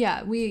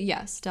 Yeah,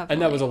 yes, definitely.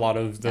 And that was a lot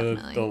of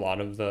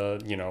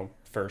Definitely. you know,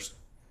 first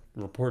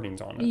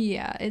reportings on it.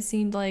 Yeah, it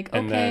seemed like,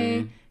 And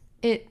okay,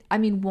 then, I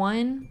mean,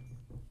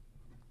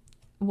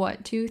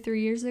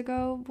 2-3 years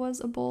ago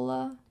was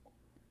Ebola.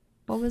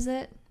 What was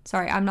it?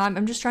 Sorry,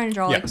 I'm just trying to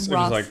draw Yes, it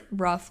was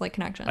rough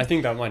connections. I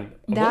think Ebola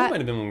might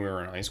have been when we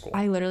were in high school.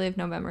 I literally have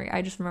no memory.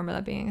 I just remember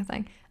that being a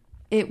thing.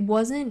 It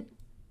wasn't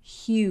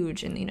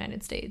huge in the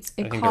United States.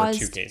 I think there were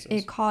 2 cases.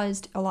 It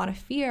caused a lot of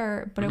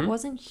fear, but Mm-hmm. it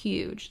wasn't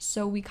huge.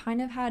 So we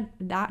kind of had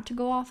that to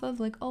go off of,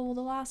 like, oh, well,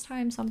 the last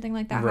time something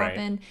like that Right.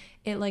 happened,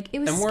 it was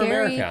And we're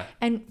scary. America.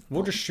 And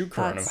We'll just shoot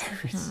that's-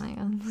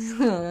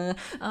 coronavirus.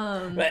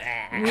 Oh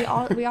my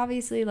god. We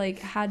obviously, like,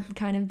 had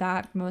kind of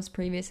that most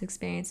previous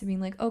experience of being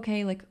like,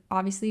 okay, like,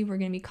 obviously we're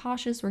gonna be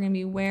cautious, we're gonna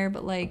be aware,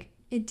 but, like,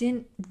 it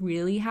didn't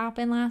really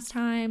happen last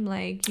time.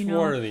 Like, you know,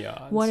 What are the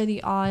odds? what are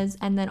the odds?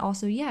 And then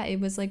also, yeah, it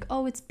was like,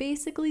 oh, it's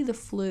basically the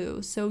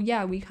flu. So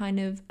yeah, we kind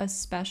of,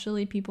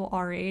 especially people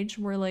our age,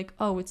 were like,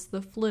 oh, it's the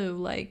flu.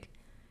 Like,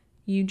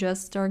 you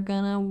just are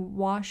gonna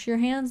wash your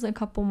hands a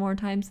couple more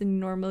times than you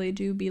normally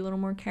do, be a little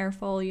more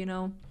careful, you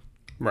know.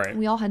 Right.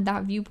 We all had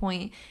that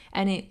viewpoint.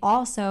 And it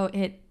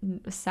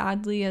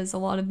sadly, as a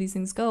lot of these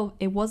things go,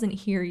 it wasn't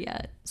here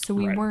yet. So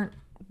we Right. weren't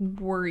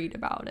worried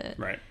about it.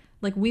 Right.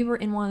 Like, we were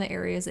in one of the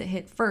areas it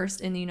hit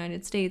first in the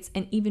United States,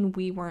 and even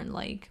we weren't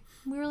like,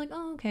 we were like,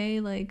 oh,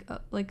 okay, like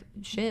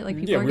shit, like,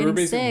 people are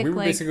getting sick. We were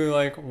like, basically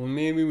like, well,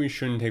 maybe we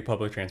shouldn't take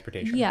public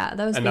transportation. yeah,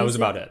 that was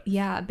about it.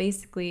 Yeah,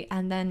 basically.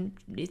 And then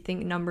I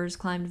think numbers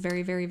climbed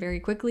very, very,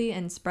 very quickly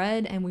and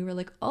spread, and we were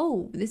like,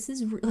 oh, this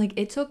is like,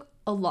 it took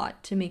a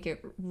lot to make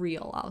it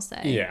real, I'll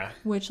say. Yeah.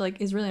 Which,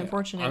 like, is really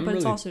unfortunate, but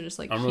it's also just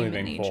like I'm really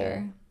human thankful.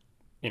 nature.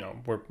 You know,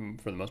 we're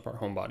for the most part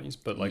homebodies,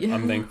 but like, Yeah.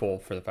 I'm thankful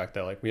for the fact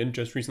that, like, we had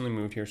just recently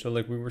moved here, so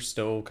like we were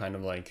still kind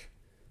of like,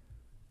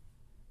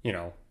 you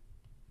know,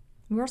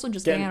 We were also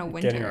just getting out of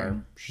winter. getting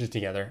our shit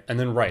together. And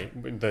then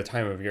the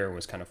time of year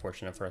was kind of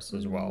fortunate for us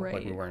as well. Like,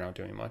 Right. we weren't out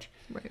doing much.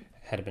 Right.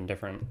 Had it been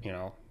different, you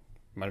know,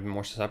 might have been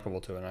more susceptible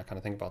to it. And I kind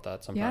of think about that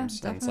Yeah,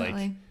 sometimes. And it's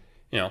definitely. like,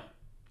 you know,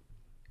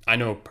 I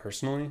know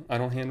personally I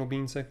don't handle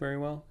being sick very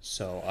well,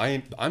 so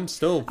I'm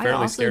still fairly I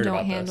also scared don't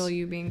about handle this.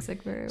 you being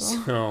sick very well.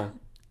 So,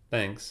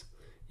 thanks.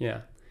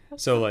 Yeah.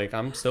 So, like,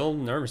 I'm still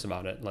nervous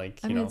about it.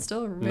 Like, I you mean, know, it's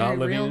still a very not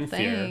living real in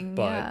fear, thing.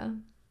 but Yeah.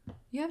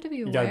 You have to be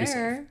you gotta be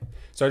aware. safe.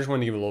 So I just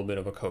wanted to give a little bit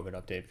of a COVID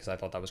update because I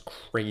thought that was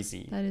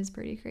crazy. That is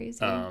pretty crazy.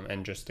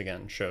 And just,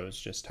 again, shows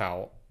just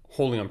how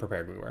wholly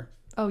unprepared we were.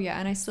 Oh, yeah.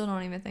 And I still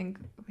don't even think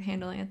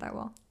handling it that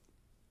well.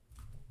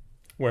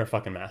 Wear a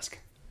fucking mask.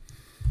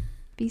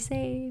 Be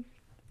safe.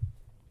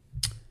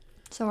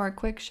 So our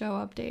quick show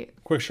update.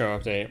 Quick show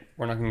update.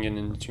 We're not going to get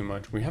into too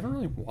much. We haven't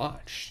really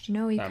watched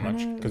No, we that much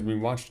kinda- because we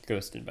watched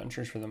Ghost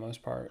Adventures for the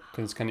most part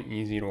because it's kind of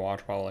easy to watch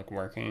while, like,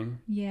 working.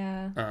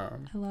 Yeah.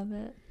 I love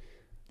it.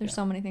 There's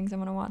so many things I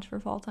want to watch for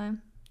fall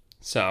time.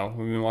 So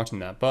we've been watching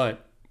that,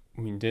 but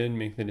we did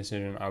make the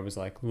decision. I was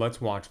like, let's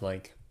watch,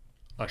 like,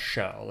 a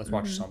show. Let's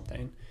watch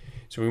something.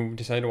 So we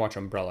decided to watch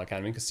Umbrella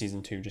Academy because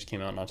season 2 just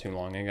came out not too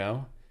long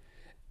ago.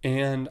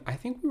 And I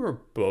think we were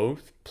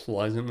both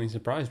pleasantly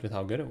surprised with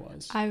how good it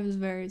was. I was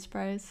very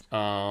surprised.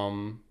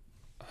 I'm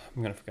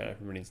going to forget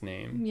everybody's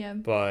name. Yeah.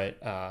 But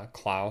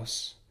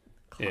Klaus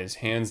is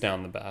hands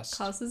down the best.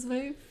 Klaus is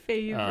my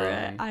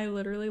favorite. I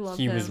literally love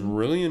him. He was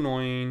really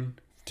annoying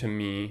to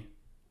me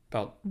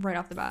about right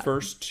off the bat.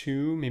 first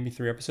 2, maybe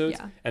 3 episodes.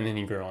 Yeah. And then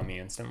he grew on me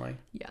instantly.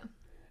 Yeah.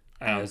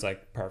 And I was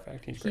like,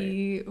 perfect. He's great.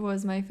 He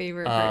was my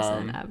favorite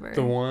person ever.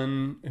 The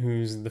one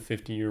who's the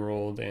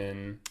 50-year-old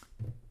in...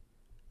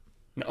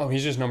 No,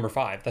 he's just number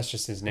 5. That's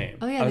just his name.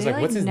 Oh, yeah. I was They,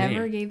 like, what's his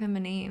never name? gave him a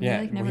name. Yeah,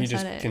 They, like, never he said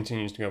just it.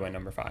 continues to go by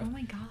number 5. Oh,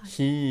 my God.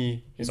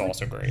 He is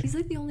also great. He's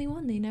like the only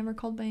one they never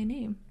called by a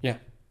name. Yeah.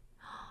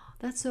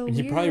 That's so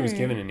He weird. probably was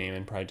given a name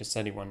and probably just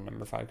said he wanted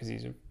number 5 because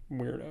he's a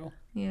weirdo.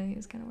 Yeah, he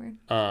was kind of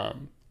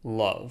weird.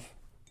 Love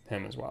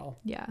him as well.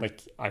 Yeah.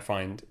 Like, I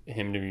find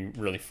him to be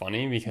really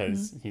funny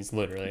because he's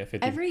literally a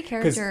 50. Every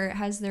character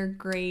has their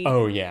great,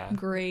 Oh, yeah.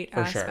 great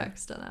for sure.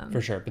 aspects to them.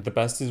 For sure. But the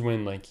best is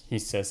when, like, he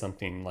says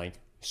something, like,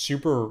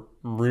 super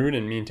rude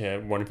and mean to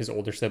one of his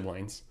older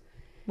siblings.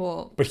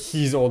 Well, But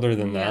he's older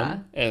than Yeah.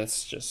 them. And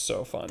it's just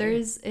so funny.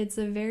 it's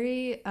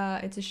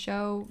a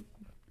show,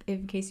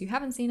 in case you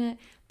haven't seen it,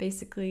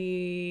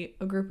 basically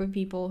a group of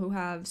people who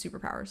have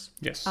superpowers.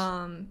 Yes.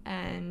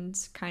 And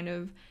kind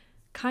of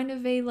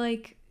a,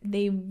 like,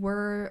 they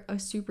were a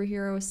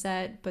superhero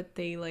set, but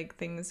they, like,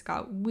 things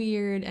got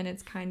weird, and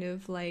it's kind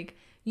of like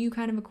you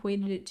kind of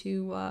equated it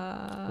to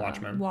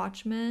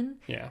Watchmen.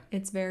 Yeah.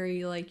 It's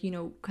very like, you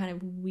know, kind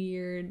of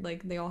weird.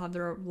 Like they all have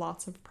their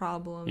lots of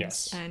problems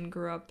Yes. and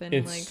grew up in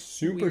It's like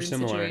super weird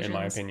similar, in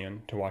my situations.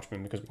 opinion, to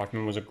Watchmen, because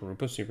Watchmen was a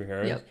group of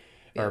superheroes, Yep.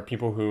 or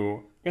people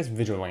who, I guess,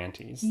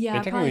 vigilantes. Yeah, they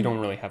technically probably- don't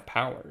really have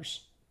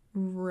powers,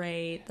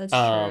 Right, that's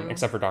true.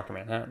 except for Dr.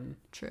 Manhattan.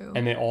 True.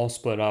 And they all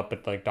split up,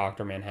 but like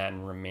Dr.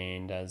 Manhattan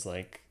remained as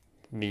like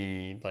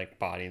the like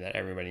body that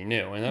everybody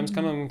knew, and that was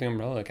kind of like the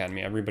Umbrella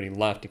Academy. Everybody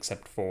left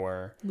except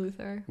for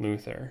Luther.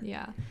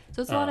 Yeah.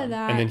 So it's a lot of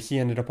that. And then he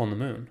ended up on the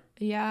moon,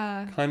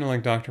 yeah. kind of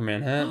like Dr.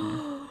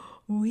 Manhattan.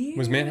 Weird.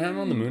 Was Manhattan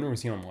on the moon, or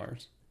was he on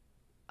Mars?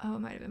 Oh, it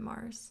might have been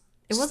Mars.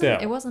 It wasn't. Still,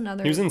 It was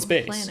another. he was in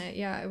space. Planet.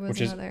 Yeah, it was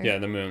Which is another.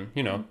 the moon.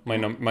 You know,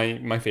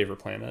 my favorite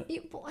planet.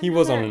 Well, He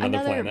was on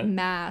another planet.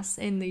 mass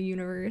in the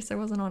universe. It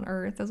wasn't on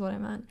Earth, is what I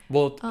meant.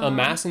 Well, a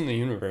mass in the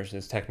universe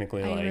is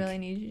technically I like really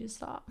need you to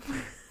stop.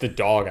 the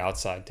dog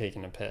outside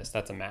taking a piss.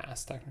 That's a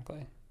mass,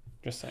 technically.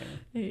 Just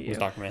saying. Was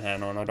Dr.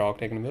 Manhattan on a dog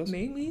taking a piss?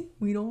 Maybe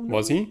we don't know.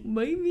 Was he?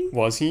 Maybe.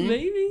 Was he?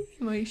 Maybe.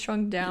 He might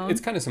shrunk down. It's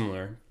kind of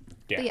similar.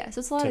 Yeah. But yeah, so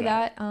it's a lot to of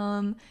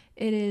that.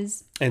 It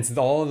is. And it's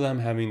all of them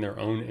having their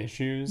own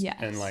issues, Yes.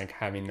 and like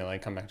having to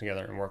like come back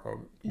together and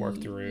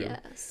work through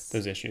Yes.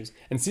 those issues.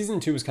 And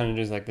season 2 was kind of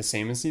just like the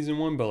same as season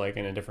 1, but like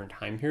in a different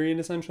time period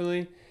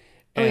essentially.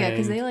 Oh yeah,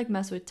 because And- they like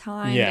mess with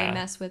time. Yeah. They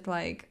mess with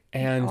like.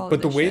 and all of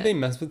but the this way shit. they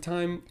mess with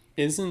time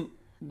isn't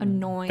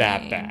Annoying.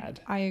 that bad.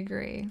 I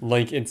agree.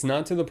 Like it's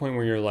not to the point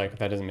where you're like,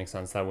 that doesn't make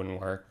sense, that wouldn't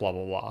work, blah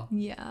blah blah.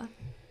 Yeah.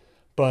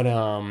 But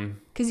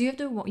Because you have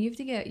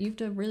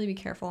to really be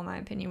careful, in my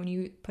opinion, when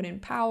you put in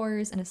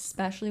powers, and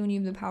especially when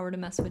you have the power to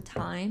mess with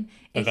time.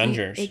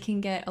 Avengers. It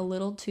can get a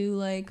little too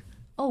like,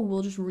 oh,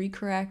 we'll just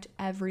recorrect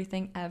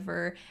everything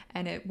ever,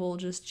 and it will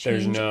just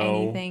change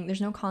anything.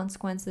 There's no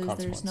consequences.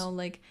 There's no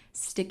like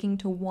sticking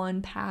to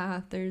one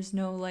path. There's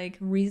no like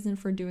reason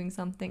for doing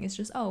something. It's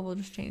just, oh, we'll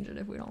just change it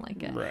if we don't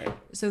like it. right.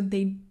 So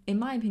they, in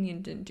my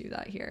opinion, didn't do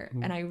that here,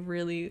 and I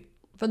really,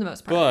 for the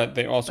most part. But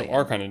they also yeah.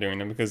 are kind of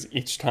doing it, because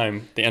each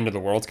time the end of the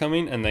world's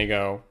coming and they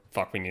go,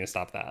 fuck, we need to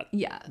stop that.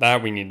 Yeah.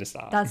 That we need to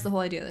stop. That's the whole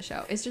idea of the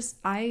show. It's just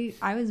I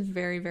was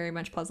very, very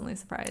much pleasantly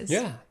surprised.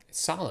 Yeah, it's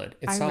solid.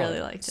 It's I solid.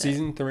 really liked it.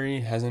 Season 3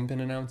 hasn't been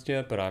announced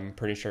yet, but I'm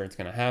pretty sure it's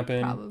gonna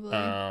happen. Probably.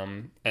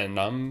 And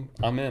I'm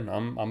in.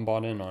 I'm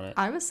bought in on it.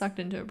 I was sucked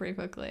into it pretty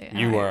quickly. And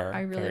You were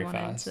I really very wanted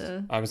fast.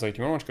 to. I was like,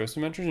 "Do you want to watch Ghost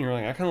Adventures?" And you were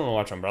like, "I kind of want to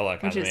watch Umbrella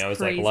Which Academy." is I was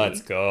crazy. like,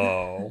 "Let's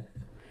go!"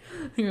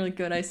 You're like,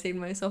 good. I saved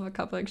myself a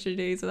couple extra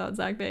days without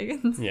Zach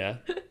Bagans. Yeah.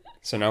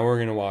 So now we're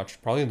gonna watch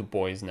probably The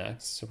Boys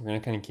next. So we're gonna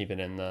kind of keep it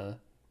in the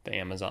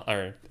Amazon.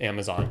 We're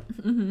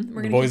The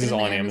gonna Boys keep is it in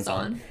on the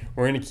Amazon.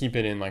 We're gonna keep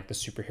it in like the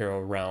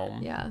superhero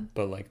realm. Yeah.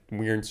 But like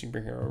weird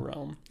superhero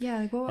realm. Yeah.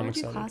 Like, what I'm would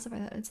you excited. classify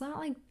that? It's not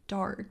like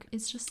dark.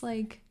 It's just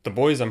like, The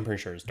Boys, I'm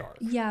pretty sure, is dark.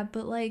 yeah,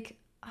 but like,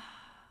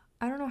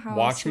 I don't know how.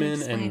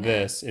 Watchmen and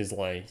this is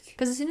like,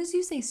 Because as soon as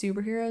you say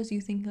superheroes, you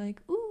think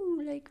like,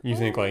 ooh, like. you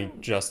think oh, like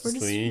Justice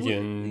League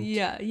and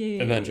yeah,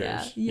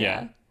 Avengers.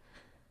 Yeah.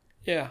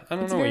 Yeah, I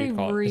don't It's know a what very you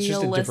call it. It's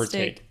just a different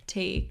realistic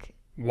take.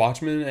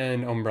 Watchmen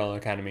and Umbrella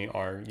Academy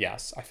are,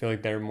 yes, I feel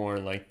like they're more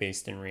like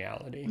based in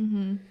reality.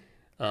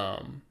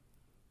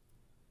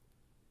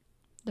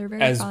 They're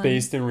very As fun.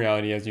 based in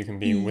reality as you can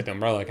be with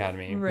Umbrella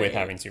Academy with Right.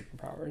 having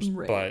superpowers.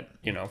 Right. But,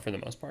 you know, for the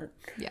most part.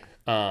 Yeah.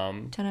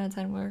 10 10 out of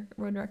 10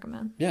 would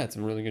recommend. Yeah, it's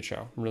a really good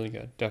show. Really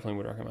good. Definitely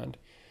would recommend.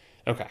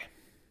 Okay.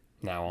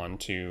 Now on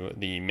to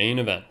the main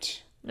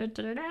event.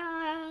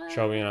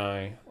 Shelby and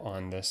I,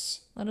 on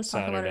this Let us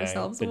talk Saturday, about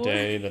ourselves the more.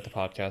 day that the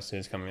podcast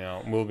is coming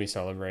out, we'll be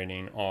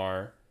celebrating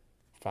our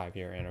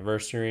 5-year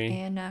anniversary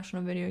And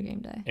National Video Game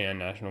Day. and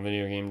National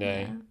Video Game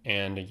Day,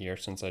 and a year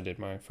since I did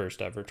my first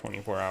ever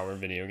 24-hour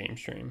video game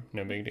stream.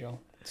 No big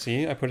deal.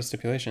 See, I put a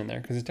stipulation in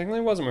there because it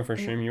technically wasn't my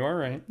first stream. You are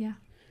right. Yeah.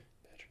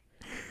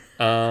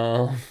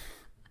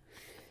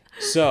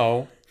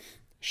 So,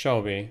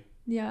 Shelby,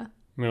 Yeah.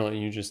 I'm gonna let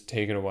you just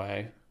take it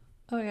away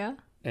Oh, yeah?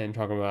 and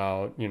talk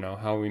about, you know,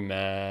 how we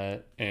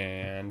met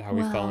and how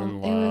we fell in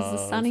Well, love. it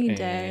was a sunny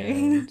day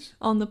and-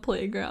 on the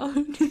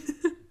playground.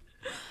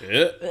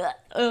 Yeah.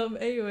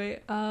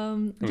 Anyway,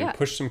 And we yeah.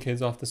 pushed some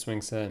kids off the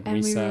swing set. And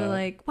we said, were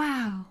like,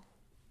 wow.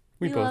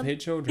 we we both love- hate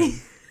children.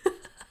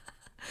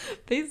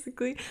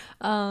 Basically.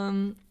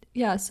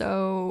 Yeah,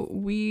 so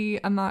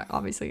I'm not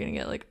obviously going to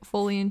get like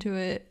fully into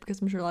it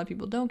because I'm sure a lot of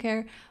people don't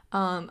care.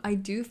 I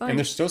do find And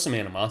there's still some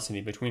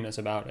animosity between us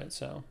about it,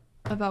 so.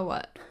 about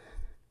what?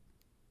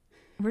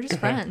 We're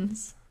just Go ahead.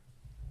 friends.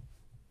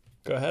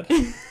 Go ahead.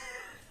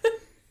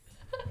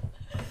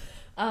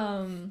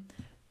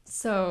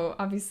 So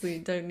obviously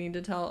don't need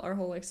to tell our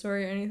whole like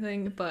story or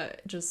anything,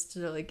 but just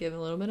to like give a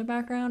little bit of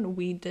background,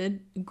 we did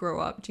grow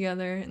up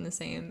together in the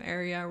same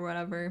area or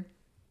whatever.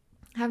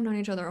 Have known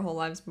each other our whole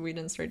lives, but we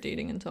didn't start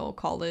dating until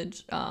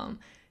college.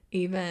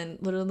 Even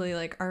literally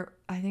like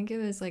I think it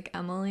was like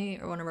Emily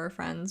or one of our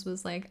friends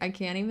was like, I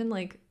can't even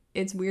like,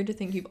 it's weird to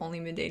think you've only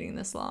been dating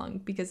this long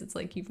because it's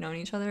like you've known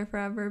each other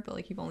forever, but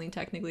like you've only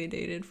technically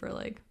dated for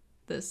like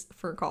this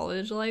for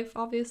college life,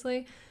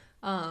 obviously.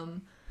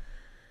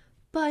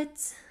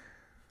 But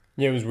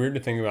Yeah, it was weird to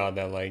think about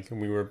that. Like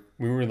we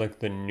were like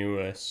the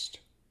newest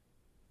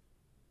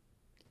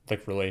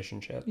like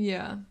relationship,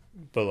 Yeah.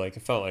 but like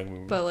it felt like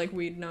But like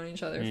we'd known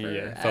each other yeah,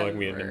 forever. it felt like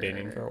we had been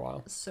dating for a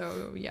while.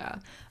 So yeah.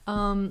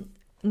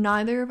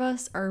 Neither of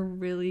us are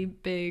really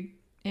big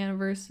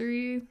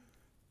anniversary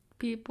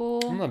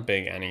people. I'm not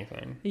big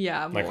anything.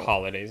 Yeah. Like well,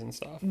 holidays and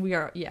stuff. we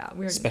are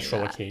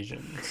Special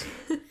occasions.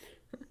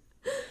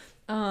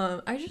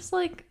 I just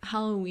like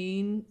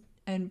Halloween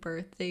and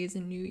birthdays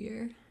and New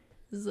Year.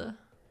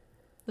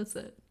 That's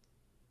it.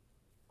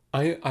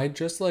 I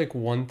just like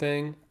one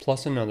thing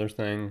plus another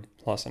thing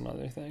plus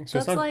another thing. So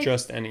That's it's not like-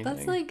 just anything.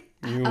 That's like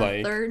You a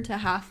like- third to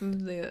half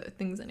of the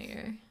things in a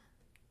year.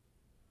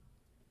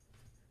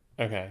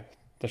 Okay.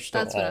 That's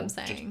still That's what all I'm just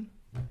saying.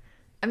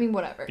 I mean,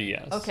 whatever.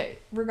 BS. Okay,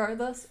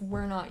 regardless,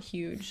 we're not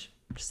huge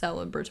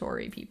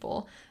celebratory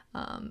people.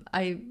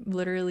 I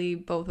literally,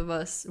 both of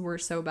us were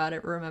so bad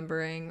at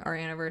remembering our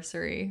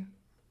anniversary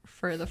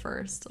for the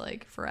first,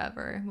 like,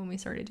 forever when we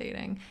started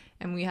dating.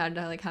 And we had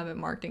to, like, have it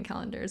marked in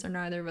calendars, or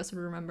neither of us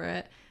would remember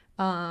it.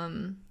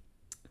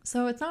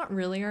 So it's not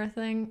really our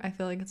thing. I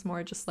feel like it's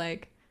more just,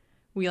 like,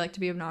 we like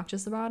to be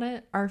obnoxious about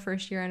it. Our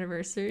first year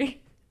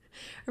anniversary.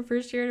 Our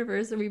first year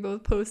anniversary, we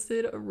both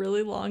posted a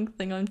really long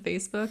thing on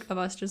Facebook of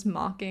us just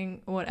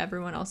mocking what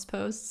everyone else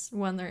posts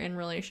when they're in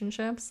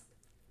relationships.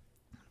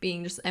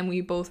 And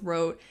we both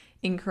wrote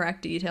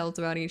incorrect details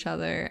about each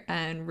other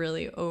and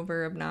really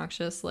over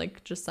obnoxious,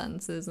 like, just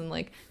sentences. And,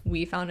 like,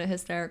 we found it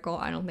hysterical.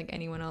 I don't think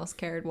anyone else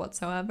cared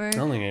whatsoever. I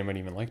don't think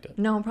anybody even liked it.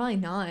 No, probably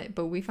not,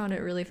 but we found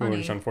it really We funny.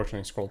 just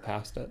unfortunately scrolled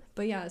past it.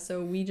 But yeah,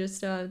 so we just,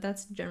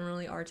 that's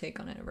generally our take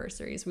on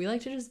anniversaries. We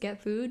like to just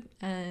get food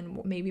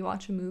and maybe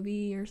watch a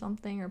movie or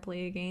something or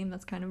play a game.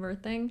 That's kind of our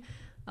thing.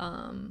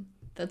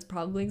 That's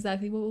probably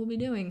exactly what we'll be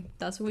doing.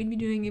 That's what we'd be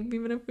doing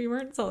even if we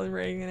weren't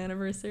celebrating an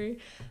anniversary.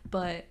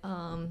 But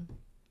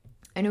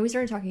I know we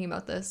started talking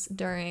about this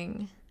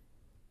during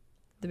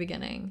the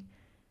beginning,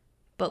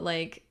 but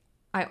like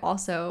I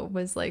also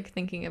was like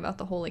thinking about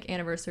the whole like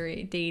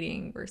anniversary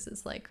dating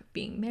versus like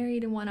being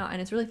married and whatnot.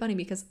 And it's really funny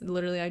because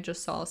literally I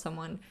just saw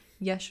someone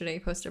yesterday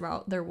post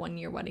about their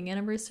 1-year wedding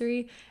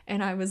anniversary,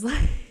 and I was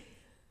like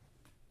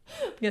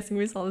I'm guessing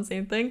we saw the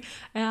same thing.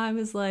 And I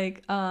was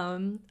like,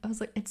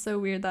 it's so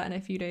weird that in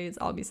a few days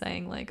I'll be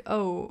saying like,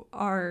 oh,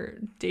 our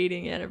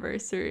dating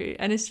anniversary.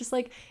 And it's just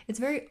like, it's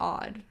very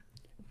odd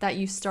that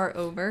you start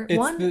over.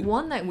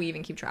 One, that we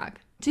even keep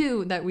track.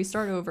 2, that we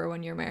start over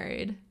when you're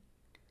married.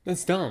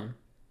 That's dumb.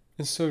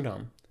 It's so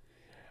dumb.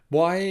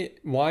 Why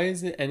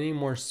is it any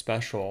more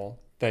special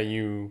that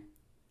you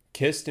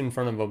kissed in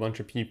front of a bunch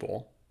of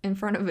people In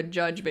front of a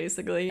judge,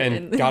 basically.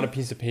 and got a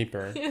piece of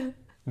paper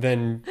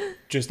than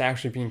just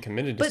actually being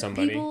committed to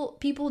somebody? But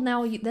people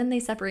now, then they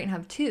separate and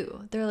have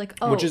 2. They're like,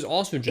 oh. Which is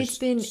also just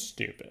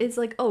stupid. It's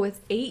like, oh,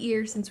 it's 8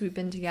 years since we've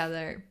been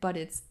together, but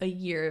it's a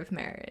year of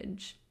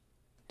marriage.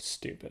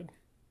 Stupid.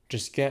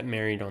 Just get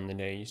married on the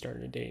day you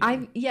started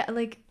dating.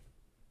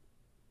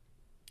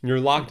 You're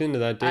locked into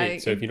that date,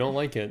 so if you don't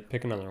like it,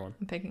 pick another one.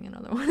 I'm picking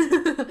another one.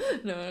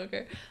 No, I don't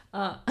care.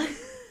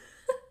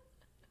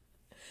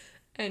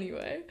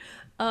 Anyway,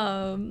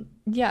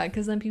 yeah,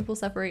 because then people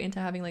separate into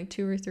having like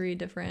 2 or 3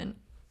 different.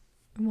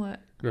 What?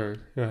 Go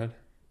ahead.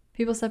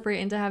 People separate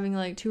into having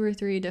like 2 or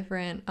 3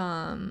 different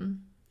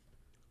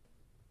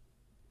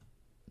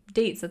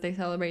dates that they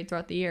celebrate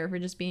throughout the year for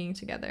just being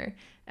together,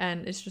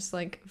 and it's just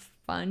like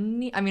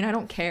funny. I mean, I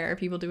don't care.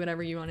 People do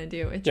whatever you want to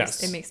do. It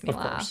just it makes me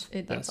laugh.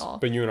 That's all.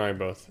 But you and I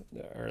both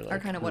are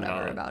kind of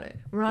whatever about it.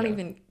 We're not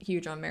even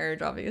huge on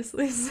marriage,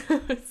 obviously,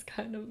 so it's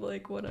kind of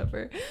like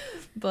whatever.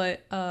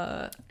 But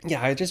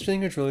yeah, I just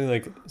think it's really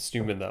like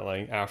stupid that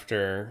like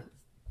after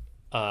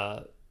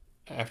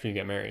you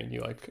get married,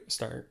 you like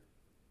start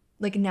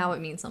like now it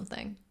means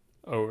something.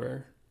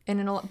 Over. And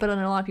in a lot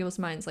of people's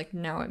minds, like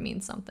now it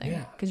means something.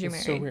 Yeah, because you're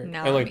married. So weird.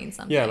 Now and, like, it means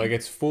something. Yeah, like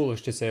it's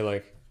foolish to say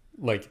like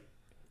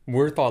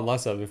we're thought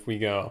less of if we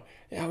go,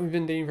 yeah, we've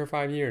been dating for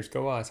 5 years,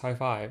 go us, high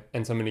five,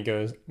 and somebody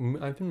goes,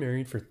 I've been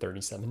married for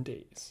 37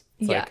 days.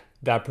 It's like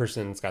that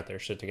person's got their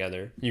shit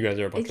together. You guys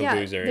are a bunch of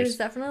losers. There's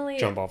definitely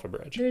jump off a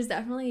bridge. There's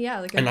definitely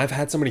like. And I've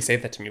had somebody say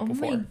that to me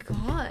before. Oh my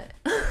god.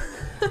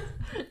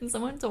 And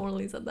someone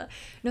totally said that.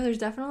 No, there's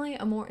definitely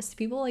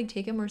people like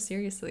take it more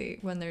seriously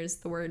when there's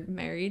the word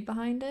married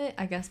behind it.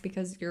 I guess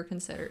because you're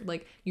considered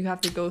like you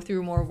have to go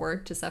through more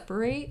work to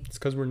separate. It's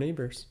because we're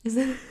neighbors. Is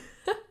it?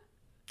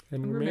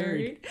 And we're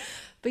married.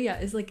 But yeah,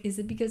 is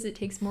it because it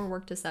takes more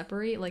work to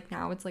separate? Like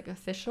now it's like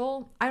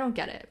official? I don't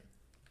get it.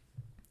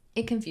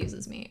 It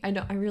confuses me.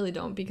 I really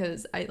don't,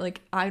 because I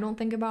don't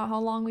think about how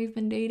long we've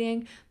been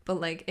dating, but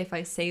like if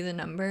I say the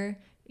number,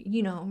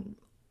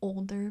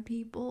 older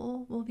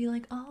people will be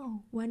like,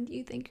 oh, when do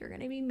you think you're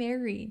gonna be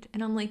married?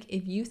 And I'm like,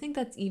 if you think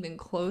that's even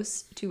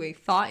close to a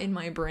thought in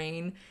my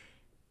brain,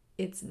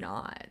 it's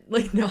not.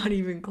 Like, not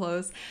even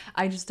close.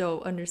 I just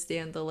don't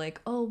understand the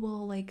like, oh,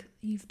 well, like,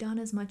 you've done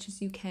as much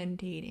as you can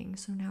dating,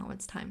 so now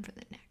it's time for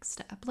the next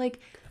step. Like,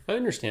 I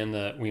understand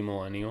that we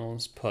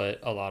millennials put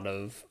a lot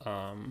of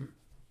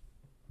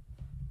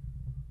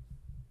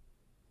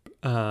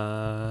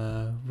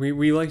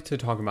We like to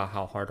talk about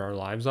how hard our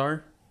lives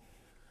are.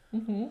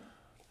 Mm-hmm.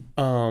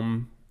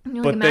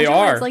 But like, they what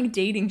are. it's like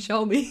dating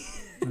Shelby.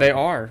 They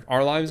are.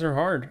 Our lives are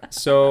hard.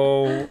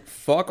 So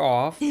fuck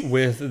off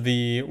with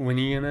the when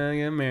you gonna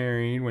get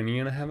married, when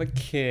you gonna have a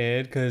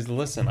kid. Because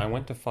listen, I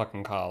went to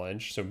fucking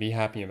college, so be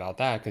happy about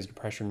that because you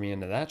pressured me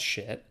into that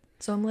shit.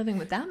 So I'm living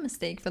with that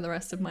mistake for the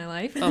rest of my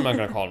life. I'm not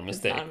gonna call it a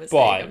mistake, It's not a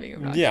mistake, I'm being but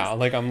obnoxious. yeah,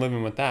 like I'm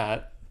living with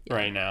that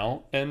right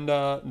now, and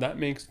that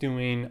makes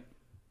doing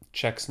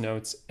checks,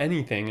 notes,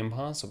 anything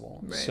impossible.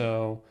 Right.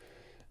 So,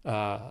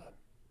 yeah.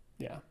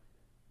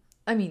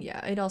 I mean,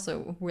 yeah, it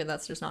also where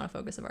that's just not a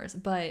focus of ours.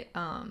 But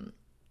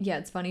yeah,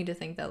 it's funny to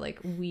think that like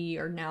we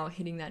are now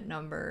hitting that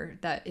number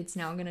that it's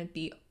now gonna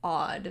be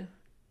odd.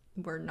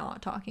 We're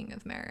not talking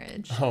of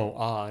marriage. Oh,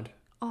 odd.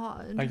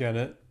 Odd. I get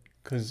it.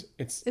 Because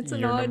it's It's an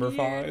year odd number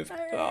year. 5.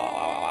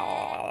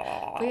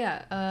 But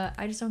yeah,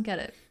 I just don't get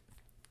it.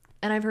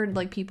 And I've heard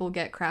like people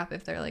get crap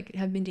if they're like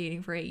have been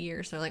dating for 8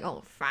 years. They're like,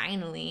 oh,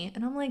 finally.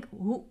 And I'm like,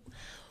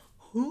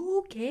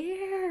 who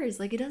cares?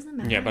 Like, it doesn't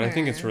matter. Yeah, but I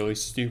think it's really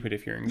stupid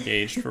if you're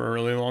engaged for a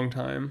really long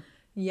time.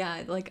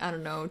 Yeah, like, I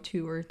don't know,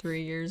 2 or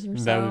 3 years or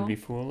so. That would be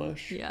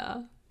foolish.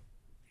 Yeah.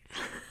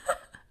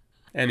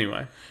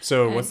 Anyway,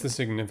 so what's the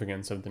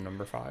significance of the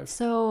number 5?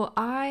 So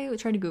I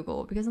tried to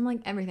Google because I'm like,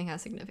 everything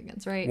has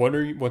significance, right?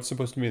 What's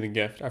supposed to be the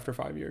gift after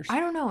 5 years? I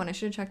don't know, and I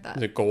should have checked that.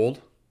 Is it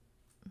gold?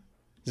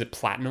 Is it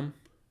platinum?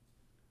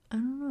 I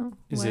don't know.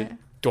 Is it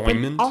But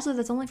diamond? also,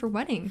 that's only for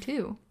wedding,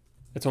 too.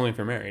 It's only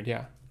for married,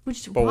 yeah.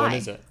 Which, But why? what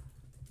is it?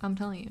 I'm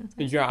telling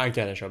you. Yeah, I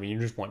get it, Shelby. You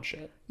just want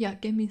shit. Yeah,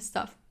 give me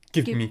stuff.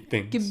 Give me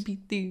things. Give me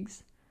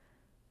things.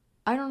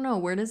 I don't know.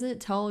 Where does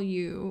it tell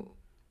you?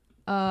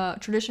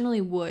 Traditionally,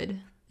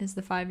 wood is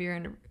the 5-year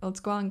and let's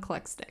go out and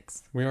collect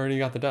sticks. We already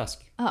got the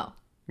desk. Oh,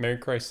 Merry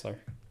Chrysler.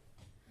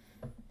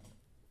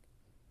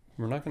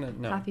 We're not gonna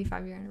happy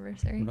 5-year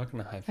anniversary. We're not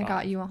gonna high I five.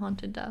 got you a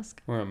haunted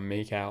desk. We're gonna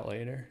make out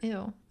later.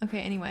 Ew.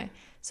 Okay. Anyway,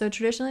 so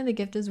traditionally the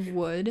gift is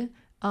wood.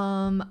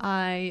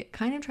 I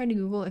kind of tried to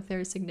Google if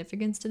there's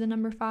significance to the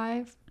number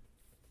 5.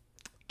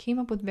 Came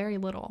up with very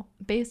little.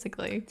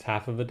 Basically, It's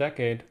half of a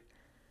decade.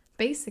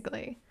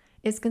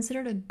 it's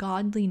considered a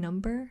godly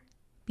number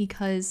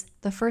because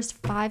the first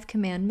 5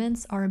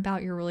 commandments are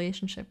about your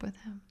relationship with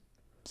him.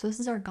 So this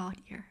is our God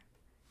year.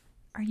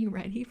 Are you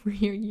ready for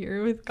your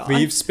year with God?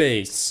 Leave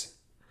space.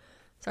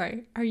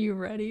 Sorry. Are you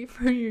ready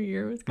for your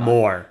year with God?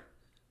 More.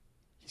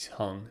 He's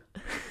hung.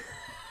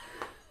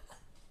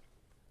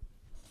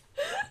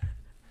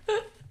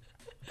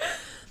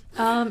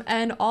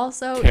 And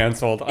also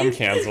Canceled. I'm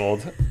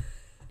canceled.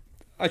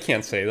 I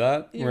can't say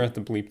that. We're gonna have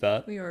to bleep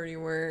that. we already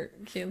were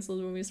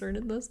canceled when we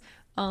started this.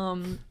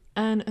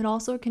 And it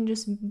also can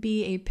just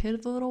be a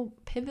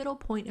pivotal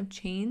point of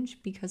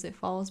change because it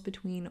falls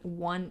between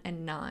 1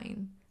 and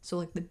 9. So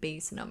like the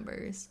base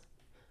numbers.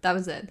 That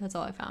was it. That's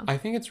all I found. I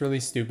think it's really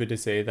stupid to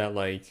say that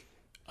like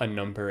a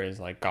number is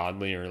like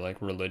godly or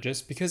like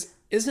religious because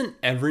isn't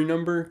every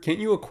number, can't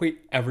you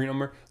equate every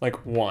number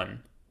like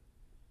 1?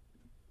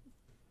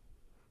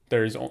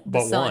 There's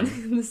but sun.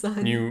 1. The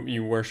sun.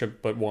 You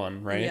worship but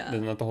 1, right? Yeah.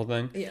 Isn't that the whole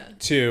thing? Yeah.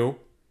 2,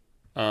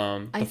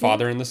 the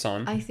Father and the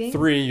Son. I think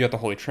 3, you got the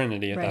Holy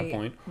Trinity at that Right,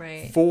 point.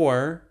 right.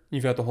 4,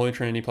 you've got the Holy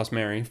Trinity plus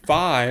Mary.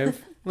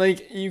 5,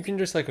 like you can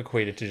just like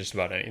equate it to just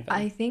about anything.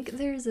 I think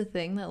there's a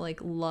thing that like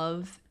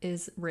love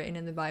is written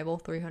in the Bible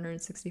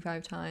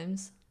 365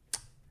 times.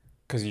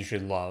 Because you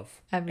should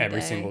love Every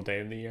every day. single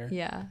day of the year.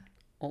 Yeah.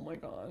 Oh my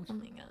God. Oh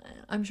my god.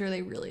 I'm sure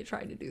they really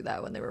tried to do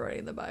that when they were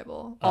writing the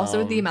Bible. Also,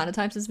 with the amount of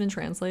times it's been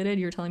translated,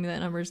 you're telling me that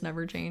number's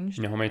never changed?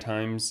 You know how many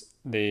times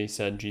they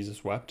said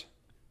Jesus wept?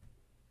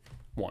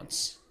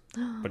 Once.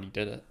 But he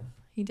did it.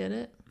 He did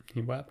it.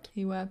 He wept.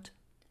 He wept.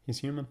 He's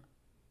human.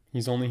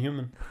 He's only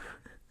human.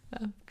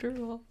 After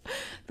all.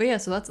 But yeah,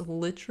 so that's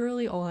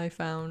literally all I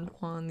found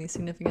on the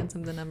significance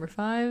of the number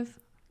 5.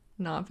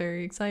 Not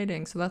very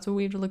exciting. So that's what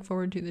we have to look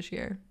forward to this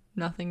year.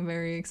 Nothing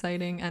very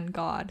exciting and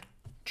God.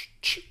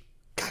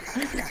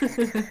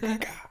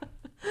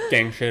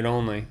 Gang shit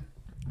only.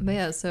 But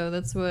yeah, so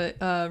that's what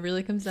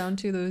really comes down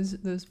to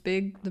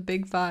the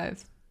big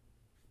 5.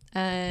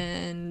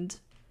 And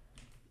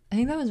I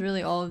think that was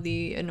really all of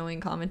the annoying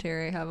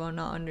commentary I have on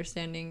not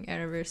understanding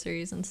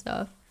anniversaries and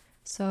stuff.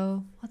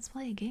 So let's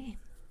play a game.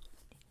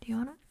 Do you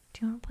wanna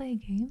play a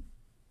game?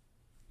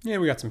 Yeah,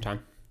 we got some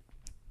time.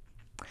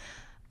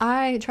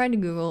 I tried to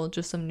Google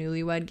just some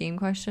newlywed game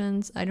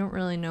questions. I don't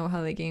really know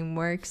how the game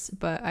works,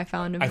 but I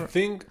found I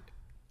think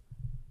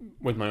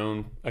with my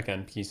own,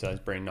 again,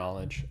 pea-sized brain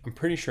knowledge, I'm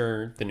pretty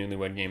sure the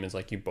newlywed game is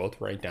like you both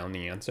write down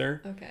the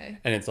answer. Okay.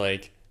 And it's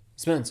like,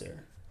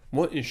 Spencer,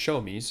 what is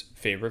Shelby's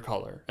favorite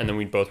color? And then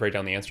we'd both write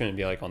down the answer and it'd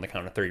be like on the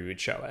count of 3 we'd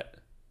show it.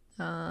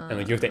 And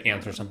like you have to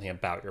answer something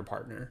about your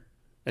partner.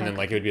 And then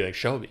like it would be like,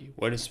 Shelby,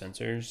 what is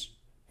Spencer's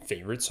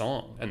favorite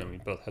song? And then we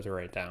both have to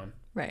write down.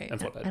 Right. And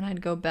flip it. And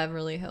I'd go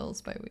Beverly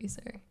Hills by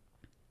Weezer.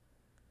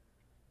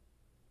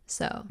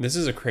 So This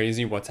is a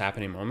crazy what's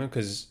happening moment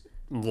because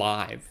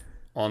live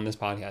on this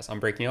podcast, I'm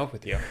breaking up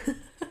with you.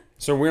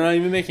 So we're not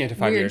even making it to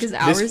 5 Weird, years.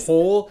 'cause ours- This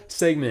whole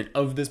segment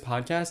of this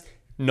podcast,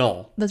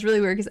 No. That's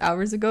really weird because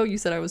hours ago you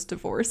said I was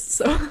divorced,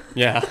 so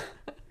Yeah.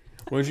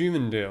 What'd you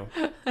even do?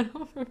 I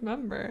don't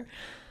remember.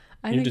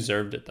 You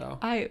deserved it though.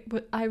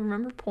 But I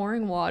remember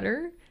pouring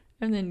water,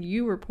 and then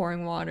you were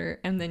pouring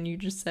water, and then you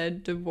just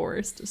said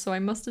divorced. So I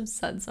must have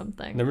said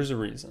something. There was a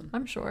reason.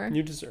 I'm sure.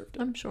 You deserved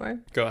it. I'm sure.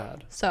 Go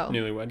ahead. So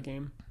Newlywed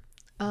Game.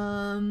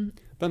 When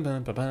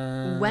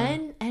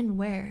and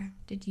where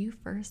did you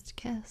first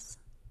kiss?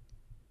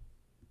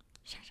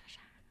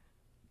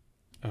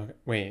 Okay.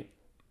 Wait.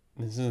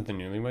 This isn't the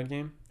Newlywed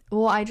Game?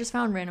 Well, I just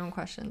found random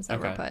questions that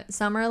were Okay. put.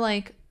 Some are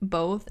like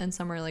both, and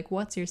some are like,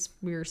 what's your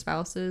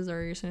spouse's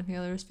or your significant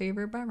other's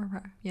favorite? Blah, blah, blah.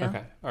 Yeah.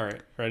 Okay. All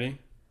right. Ready?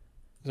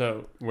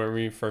 So, where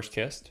we first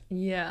kissed?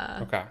 Yeah.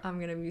 Okay. I'm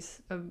gonna be.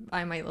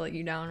 I might let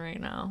you down right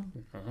now.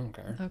 I don't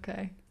care.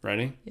 Okay.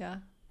 Ready? Yeah.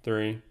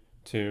 3,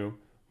 2,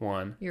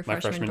 1. Your My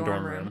freshman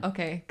dorm room.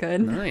 Okay. Good.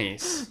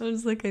 Nice. I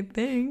was like, I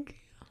think.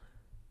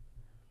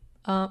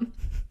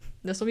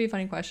 This will be a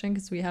funny question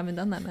because we haven't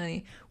done that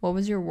many. What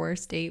was your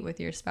worst date with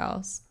your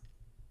spouse?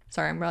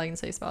 Sorry, I'm probably gonna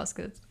say spouse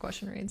because the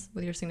question reads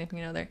with your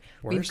significant other.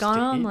 We've Worst gone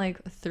on date?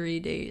 like 3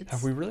 dates.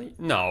 Have we really?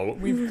 No,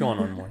 we've gone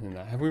on more than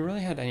that. Have we really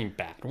had any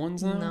bad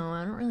ones though? No,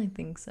 I don't really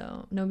think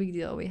so. No big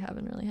deal. We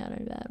haven't really had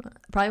any bad one.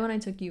 Probably when I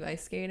took you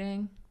ice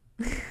skating.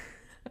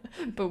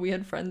 But we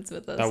had friends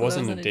with us. That so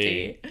wasn't a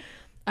date.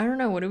 I don't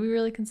know. What do we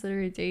really consider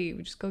a date?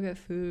 We just go get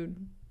food.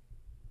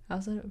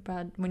 How's it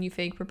bad? When you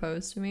fake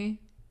proposed to me?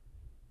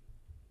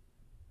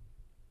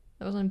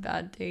 That wasn't a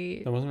bad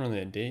date. That wasn't really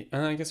a date.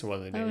 I guess it was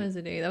a date. That was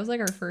a date. That was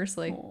like our first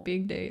like Aw.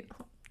 big date.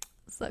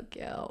 So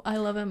cute. I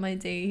love it. My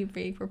date, he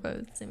fake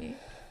proposed to me.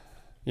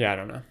 Yeah, I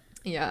don't know.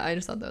 Yeah, I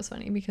just thought that was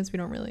funny because we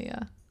don't really.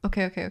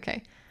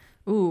 Okay.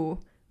 Ooh,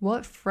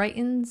 what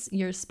frightens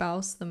your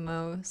spouse the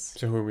most?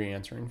 So who are we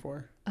answering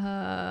for?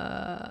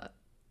 I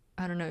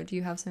don't know. Do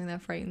you have something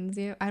that frightens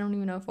you? I don't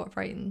even know if what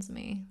frightens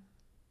me.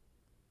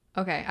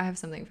 Okay, I have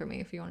something for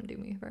me if you want to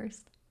do me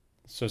first.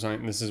 So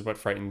something. This is what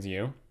frightens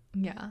you.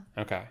 Yeah.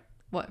 Okay.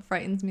 What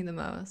frightens me the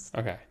most?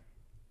 Okay.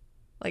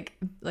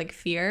 Like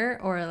fear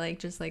or like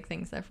just like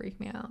things that freak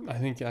me out. I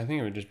think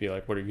it would just be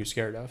like, what are you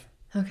scared of?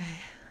 Okay.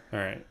 All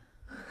right.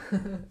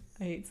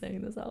 I hate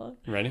saying this out loud.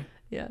 Ready?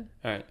 Yeah.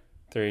 All right.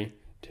 3,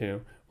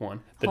 2,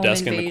 1. The Home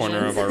desk in the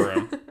corner of our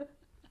room.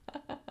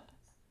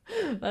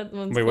 That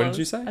one's Wait, what did close.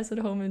 you say? I said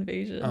home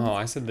invasion. Oh,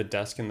 I said the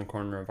desk in the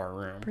corner of our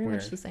room. Pretty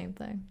Weird. much the same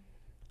thing,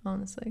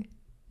 honestly.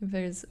 If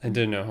there's I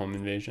did know home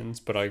invasions,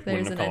 but I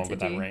wouldn't have an come up with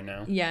that entity. right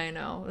now. Yeah, I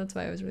know. That's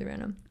why it was really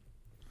random.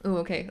 Oh,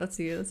 okay. Let's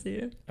see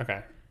you.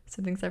 Okay.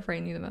 So things that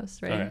frighten you the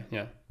most, right? Okay.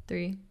 Yeah.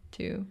 3,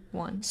 2,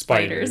 1.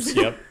 Spiders.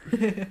 Yep.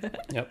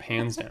 Yep.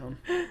 Hands down.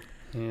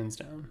 Hands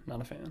down. Not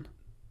a fan.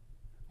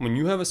 When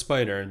you have a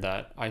spider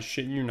that, I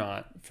shit you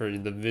not, for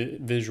the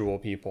visual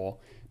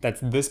people, that's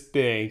this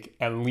big,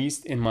 at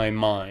least in my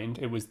mind,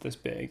 it was this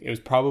big. It was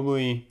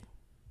probably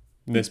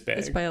this big.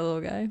 It's by a little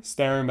guy.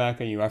 Staring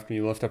back at you after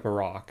you lift up a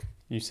rock,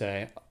 you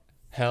say,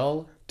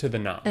 hell to the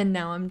no. And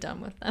now I'm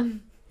done with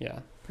them. Yeah.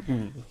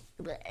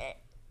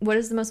 What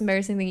is the most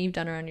embarrassing thing you've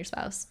done around your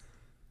spouse?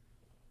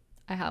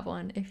 I have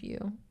one if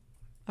you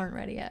aren't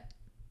ready yet.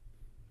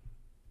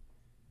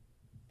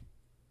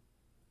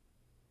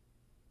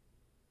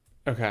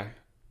 Okay.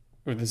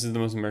 This is the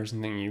most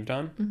embarrassing thing you've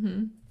done?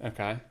 Mm-hmm.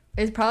 Okay.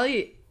 It's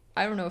probably,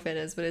 I don't know if it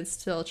is, but it's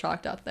still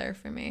chalked up there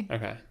for me.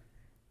 Okay.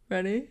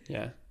 Ready?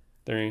 Yeah.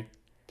 3,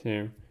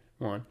 2,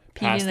 1. Peed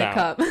Passed in a out.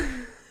 cup.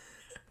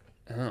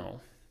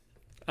 Oh.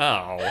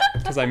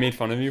 Because I made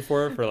fun of you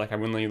for it, for like, I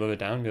wouldn't let you live it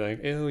down and be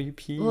like, ew, you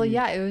peed. Well,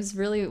 yeah, it was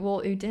really,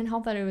 it didn't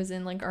help that it was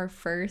in like our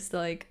first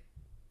like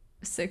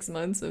 6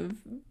 months of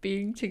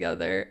being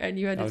together, and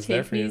you had I to was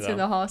there take for me you, to though.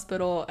 the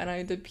hospital, and I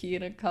had to pee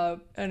in a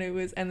cup, and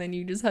then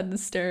you just had to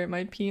stare at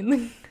my pee in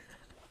the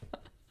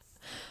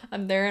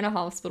I'm there in a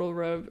hospital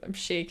robe. I'm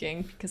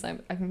shaking because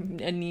I'm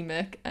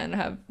anemic and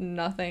have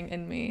nothing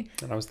in me.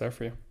 And I was there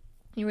for you.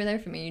 You were there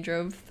for me. You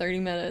drove 30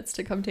 minutes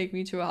to come take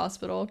me to a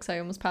hospital because I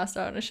almost passed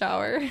out in a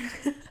shower.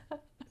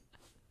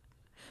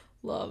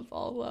 Love,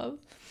 all love.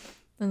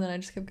 And then I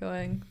just kept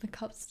going. The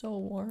cup's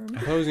still warm. I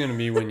thought it was going to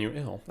be when you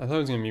ill. I thought it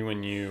was going to be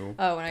when you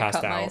Oh, when I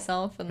passed cut out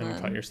myself and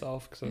then cut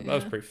yourself. Because that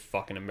was Yeah. pretty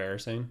fucking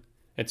embarrassing.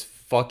 It's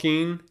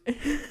fucking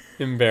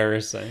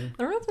embarrassing.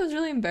 I don't know if it was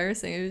really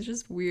embarrassing. It was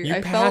just weird. You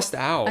I passed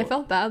felt, out. I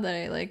felt bad that I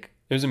It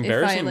was if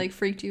embarrassing. I like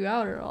freaked you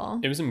out at all.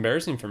 It was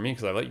embarrassing for me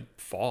because I let you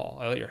fall.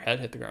 I let your head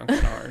hit the ground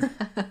quite hard,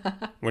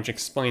 which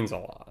explains a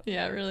lot.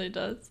 Yeah, it really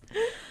does.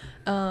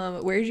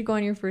 Where did you go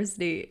on your first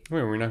date?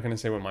 Wait, we're not gonna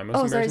say what my most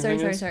Oh, sorry. embarrassing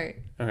thing is?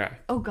 Okay.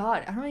 Oh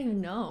God, I don't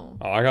even know.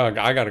 Oh, I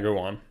gotta go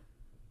on.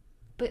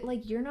 But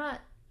like, you're not.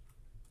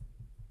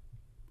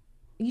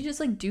 You just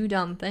like do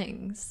dumb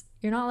things.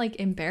 You're not like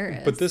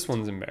embarrassed. But this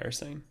one's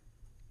embarrassing.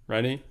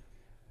 Ready?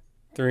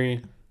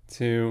 3,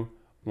 2,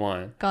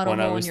 1. Got a when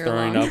I hole in was your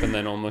throwing lung. up and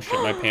then almost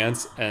shit my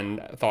pants and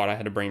thought I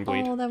had a brain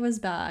bleed. Oh, that was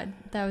bad.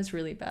 That was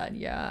really bad.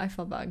 Yeah, I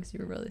felt bad because you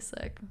were really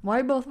sick. Why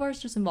are both of ours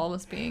just involved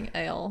with being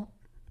ill?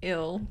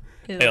 Ill.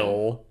 It's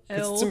Ill.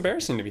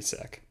 embarrassing to be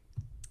sick.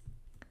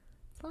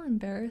 It's not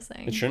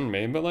embarrassing. It shouldn't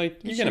be, but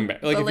like you It get shouldn't-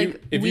 embarrassed. Like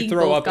but, if we you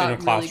throw both up in a got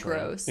really classroom,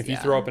 gross. if you Yeah.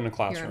 throw up in a You're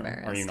classroom, are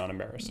embarrassed. you not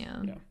embarrassed? Yeah.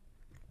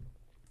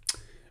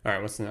 All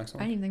right, what's the next I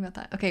one? didn't even think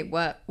about that. Okay,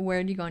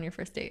 where did you go on your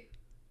first date?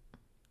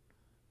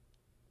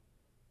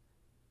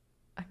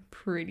 I'm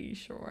pretty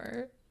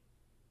sure.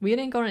 We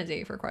didn't go on a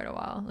date for quite a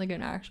while, like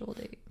an actual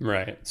date.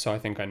 Right. So I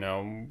think I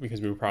know because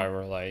we probably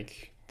were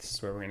like, this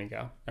is where we're gonna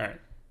go. All right.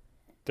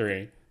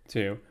 3,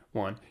 2,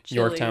 1.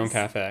 Yorktown Chili's.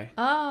 Cafe.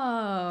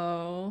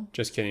 Oh.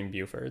 Just kidding,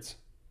 Buford's.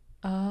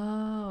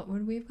 Oh.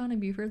 Would we have gone to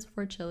Buford's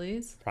before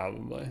Chili's?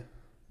 Probably.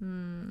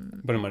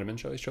 But it might have been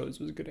Chili's. Chili's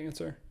was a good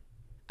answer.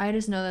 I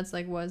just know that's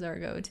like was our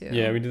go-to.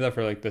 Yeah, we did that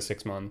for like the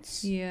 6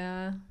 months.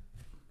 Yeah.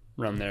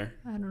 Around there.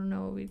 I don't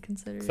know what we'd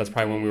consider. So that's a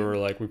probably when we date. were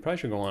like, we probably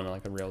should go on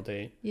like a real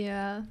date.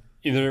 Yeah.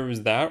 Either it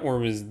was that or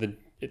it was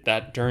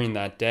that during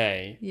that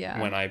day Yeah.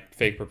 when I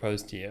fake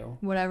proposed to you.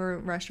 Whatever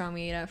restaurant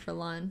we ate at for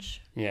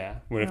lunch. Yeah,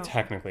 would have Oh.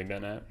 technically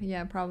been it.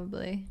 Yeah,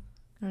 probably.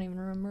 I don't even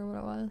remember what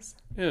it was.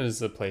 It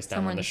was a place down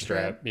Somewhere on in the the Strip.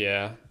 strip.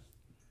 Yeah.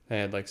 They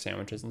had like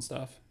sandwiches and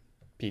stuff.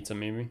 Pizza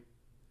maybe.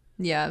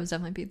 Yeah, it was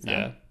definitely pizza.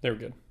 Yeah, they were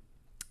good.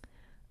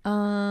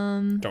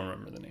 Um. Don't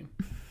remember the name.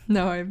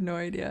 No, I have no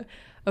idea.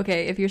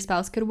 Okay, if your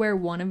spouse could wear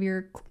one of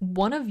your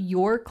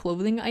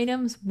clothing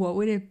items, what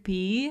would it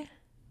be?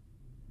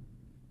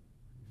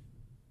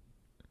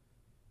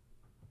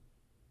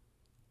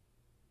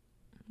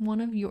 One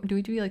of your, do we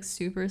have to be like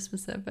super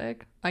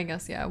specific? I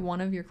guess, yeah.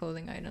 One of your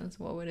clothing items,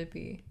 what would it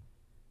be?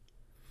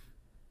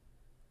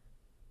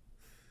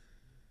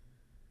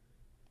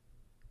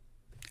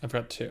 I've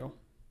got 2.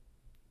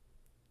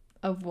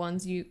 Of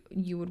ones you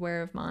would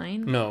wear of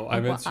mine? No,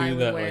 I've got what I 2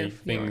 would that wear like of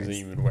things that yours.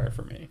 you would wear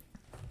for me.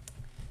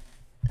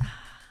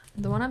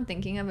 The one I'm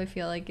thinking of, I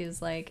feel like,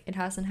 is like it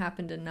hasn't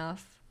happened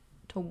enough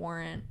to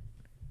warrant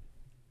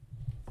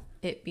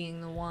it being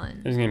the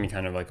one. It was gonna be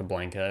kind of like a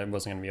blanket. It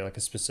wasn't gonna be like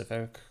a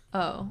specific.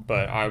 Oh.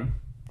 But I'm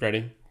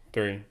ready.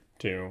 3,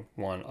 2,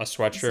 1. A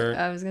sweatshirt,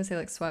 I was gonna say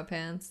like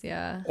sweatpants,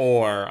 yeah.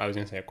 or I was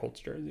gonna say a Colts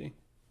jersey.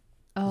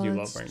 Oh, you love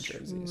that's wearing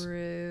jerseys.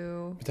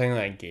 true. But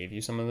technically, I gave you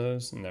some of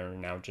those, and they're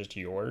now just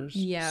yours.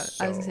 Yeah,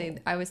 I was gonna so- say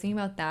I was thinking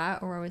about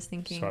that, or I was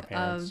thinking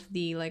Sweatpants. of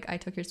the like I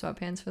took your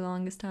sweatpants for the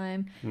longest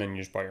time, And then you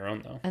just bought your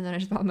own though. and then I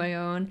just bought my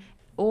own,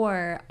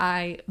 or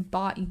I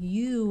bought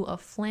you a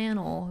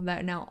flannel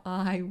that now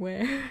I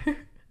wear.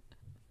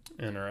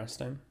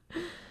 Interesting.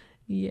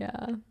 Yeah.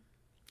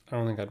 I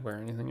don't think I'd wear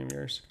anything of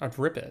yours. I'd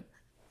rip it.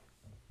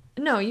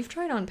 No, you've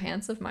tried on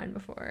pants of mine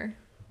before.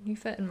 You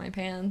fit in my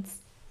pants.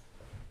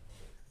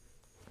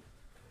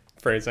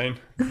 Phrasing.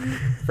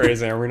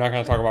 Phrasing. Are we not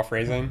going to talk about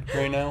phrasing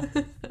right now?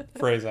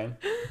 Phrasing.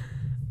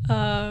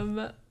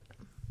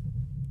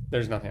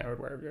 There's nothing I would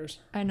wear of yours.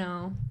 I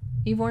know.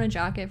 You've worn a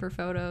jacket for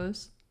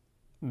photos.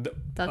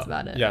 That's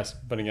about it. Yes,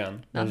 but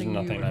again, Nothing you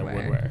there's nothing would I would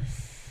wear. wear.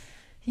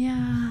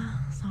 Yeah.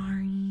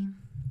 Sorry.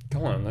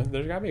 Come on,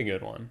 there's got to be a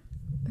good one.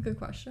 A good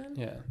question.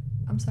 Yeah.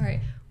 I'm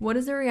sorry. What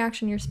is the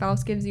reaction your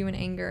spouse gives you in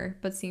anger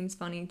but seems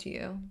funny to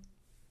you?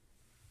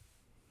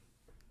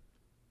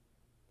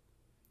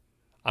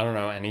 I don't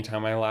know.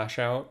 Anytime I lash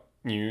out,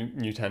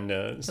 you tend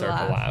to start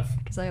to laugh.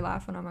 Because I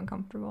laugh when I'm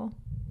uncomfortable.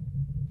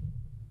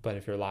 But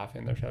if you're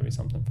laughing, there's got to be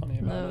something funny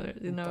about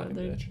it. No, Fucking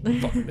there's-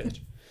 bitch. Fucking bitch.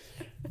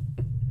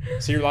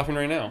 So you're laughing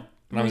right now.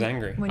 And I was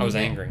angry. I was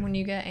angry. When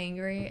you get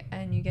angry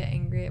and you get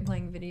angry at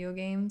playing video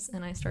games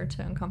and I start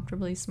to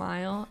uncomfortably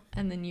smile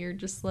and then you're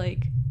just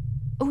like,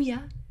 oh yeah?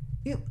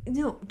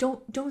 No,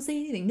 don't say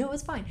anything. No,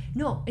 it's fine.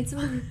 No, it's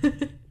fine.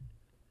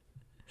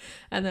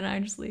 And then I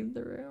just leave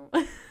the room.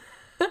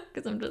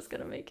 Because I'm just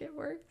going to make it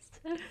worse.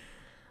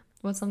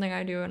 What's something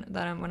I do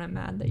when I'm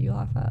mad that you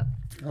laugh at?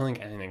 I don't think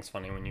anything's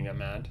funny when you get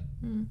mad.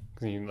 Mm.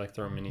 Because you like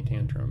throw mini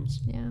tantrums.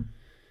 Yeah. And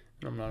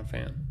I'm not a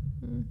fan.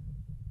 Mm.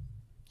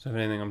 So if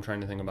anything, I'm trying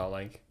to think about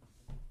like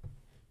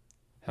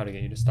how to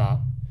get you to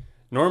stop.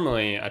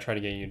 Normally, I try to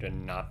get you to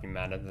not be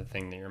mad at the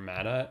thing that you're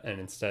mad at and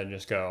instead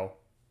just go,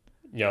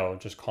 yo,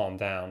 just calm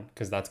down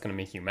because that's going to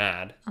make you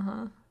mad,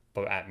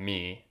 but at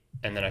me.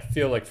 And then I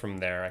feel like from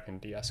there, I can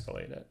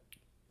de-escalate it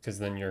because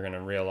then you're going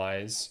to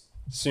realize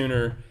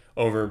sooner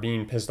over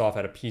being pissed off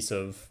at a piece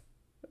of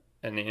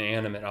an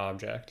inanimate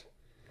object,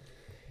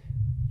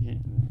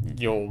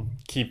 you'll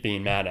keep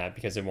being mad at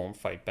because it won't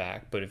fight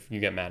back. But if you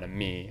get mad at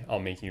me, I'll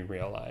make you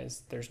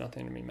realize there's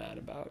nothing to be mad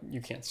about. You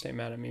can't stay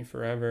mad at me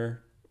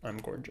forever. I'm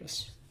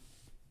gorgeous.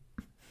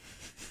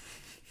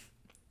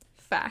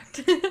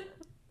 Fact.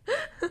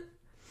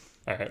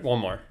 All right, one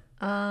more.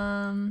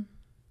 I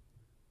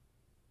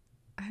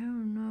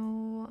don't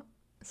know.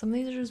 Some of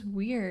these are just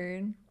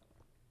weird.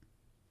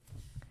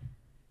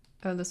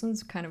 Oh, this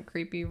one's kind of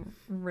creepy,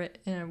 writ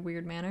in a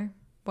weird manner.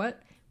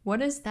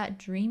 What is that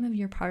dream of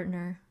your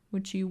partner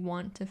which you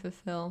want to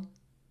fulfill?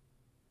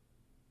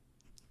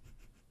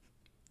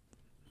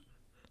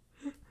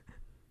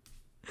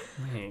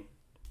 Wait.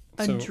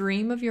 A So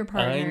dream of your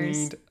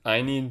partner's.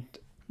 I need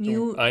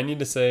You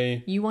to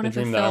say you want the to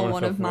dream that I fulfill wanna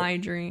one of fulfill, my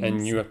dreams.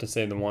 and you have to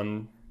say the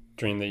one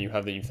dream that you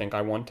have that you think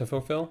I want to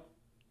fulfill.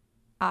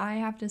 I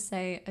have to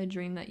say a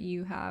dream that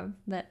you have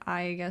that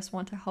I guess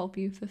want to help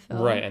you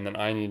fulfill. Right, and then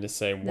I need to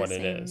say The what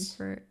it same is.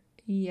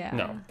 Yeah.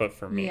 No, but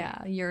for me.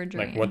 Yeah, your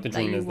dream. Like what the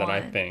dream you is that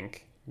I want.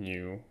 think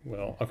you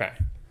will. Okay.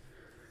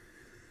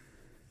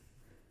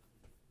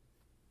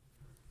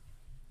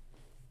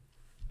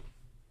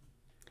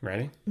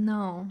 Ready?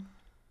 No.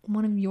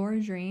 One of your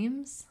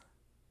dreams?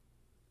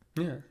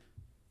 Yeah.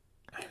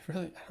 I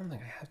don't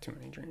think I have too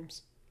many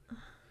dreams.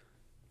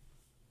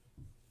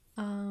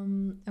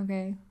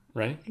 Okay.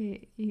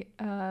 Ready?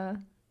 Yeah,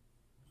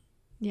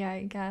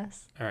 I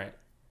guess. All right.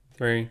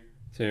 3,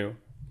 2,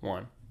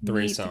 1. Meet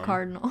Threesome. the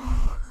cardinal.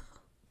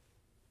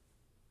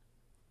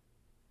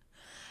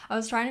 I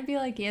was trying to be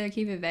like, either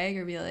keep it vague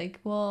or be like,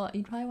 well,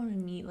 you'd probably want to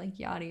meet like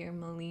Yachty or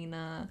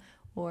Melina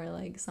or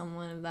like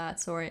someone of that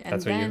sort. And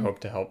That's what you hope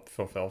to help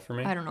fulfill for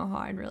me? I don't know how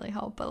I'd really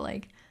help, but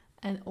like,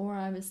 or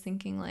I was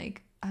thinking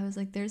like,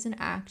 there's an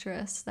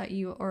actress that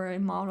you, or a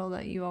model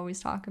that you always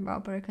talk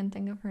about, but I couldn't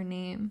think of her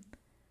name.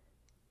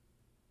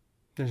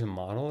 There's a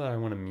model that I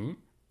want to meet?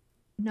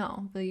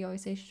 No, but you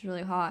always say she's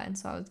really hot, and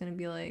so I was gonna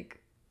be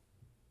like,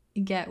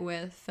 get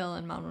with fill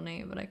in model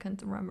name, but I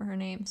couldn't remember her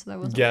name, so that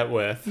wasn't. Get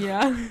with.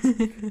 Yeah.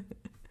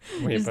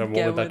 Wait, Just but what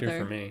get would that with do her.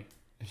 for me?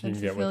 If you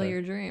That'd get with fulfill her?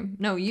 your dream.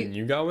 No, you. Can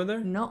you go with her?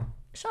 No,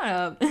 shut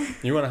up.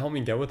 You want to help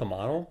me get with a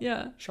model?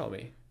 Yeah.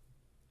 Shelby.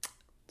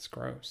 It's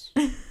gross.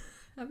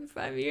 Happy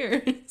 5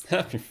 years.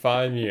 Happy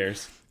 5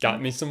 years.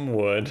 Got me some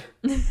wood.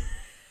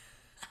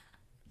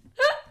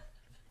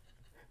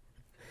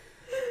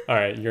 All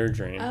right, your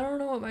dream. I don't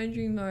know what my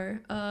dreams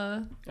are.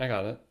 I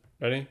got it.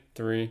 Ready?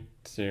 3,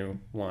 2,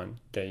 1.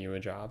 Get you a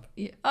job.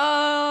 Yeah.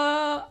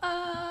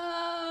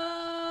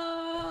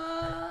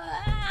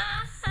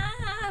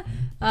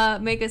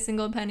 Make a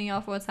single penny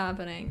off what's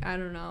happening. I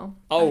don't know.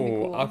 That'd be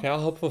Oh, cool. okay. I'll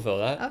help fulfill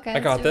that. Okay. I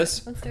got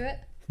this. Let's do it.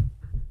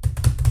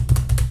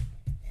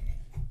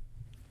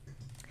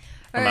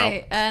 All I'm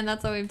right, and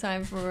that's all we have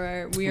time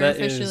for. We are That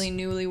officially is-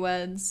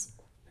 newlyweds.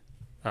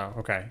 Oh,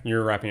 okay.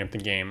 You're wrapping up the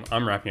game.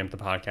 I'm wrapping up the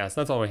podcast.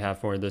 That's all we have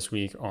for this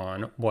week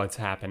on What's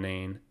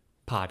Happening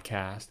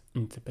podcast.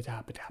 What's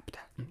happening?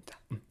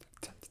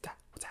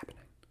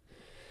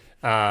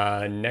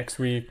 Next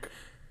week,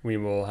 we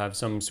will have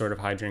some sort of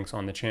hijinks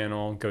on the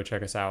channel. Go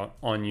check us out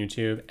on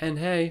YouTube. And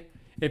hey,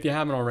 if you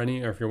haven't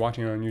already, or if you're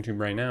watching it on YouTube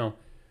right now,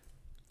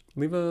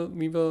 leave a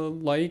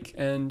like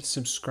and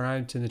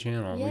subscribe to the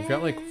channel. We've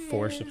got like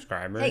 4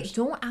 subscribers. Hey,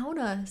 don't out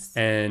us.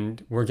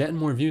 And we're getting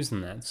more views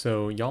than that.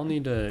 So y'all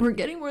need to, We're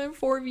getting more than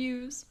 4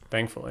 views.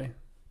 thankfully,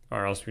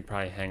 or else we'd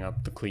probably hang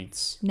up the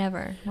cleats.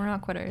 Never. We're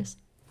not quitters.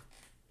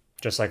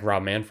 Just like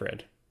Rob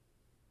Manfred.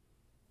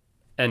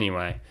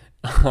 Anyway,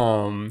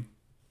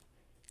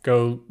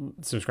 go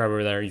subscribe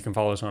over there. You can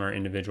follow us on our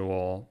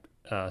individual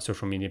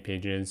social media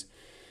pages.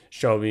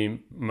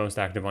 Shelby, most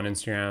active on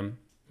Instagram.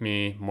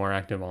 Me, more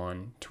active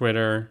on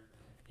Twitter.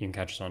 You can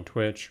catch us on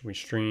Twitch. We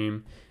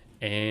stream.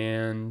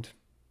 And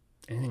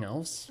anything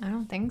else? I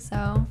don't think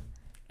so.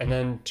 And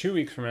then 2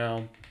 weeks from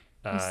now,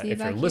 We'll see you if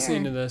you're back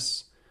listening here. to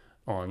this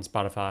on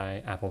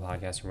Spotify, Apple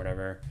Podcasts, or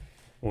whatever,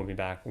 we'll be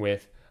back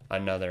with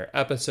another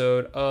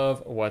episode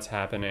of What's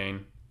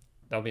Happening.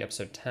 That'll be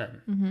episode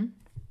 10. Mm-hmm.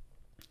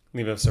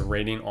 Leave us a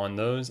rating on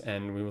those,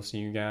 and we will see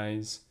you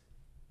guys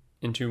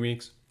in 2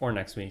 weeks or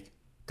next week.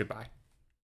 Goodbye.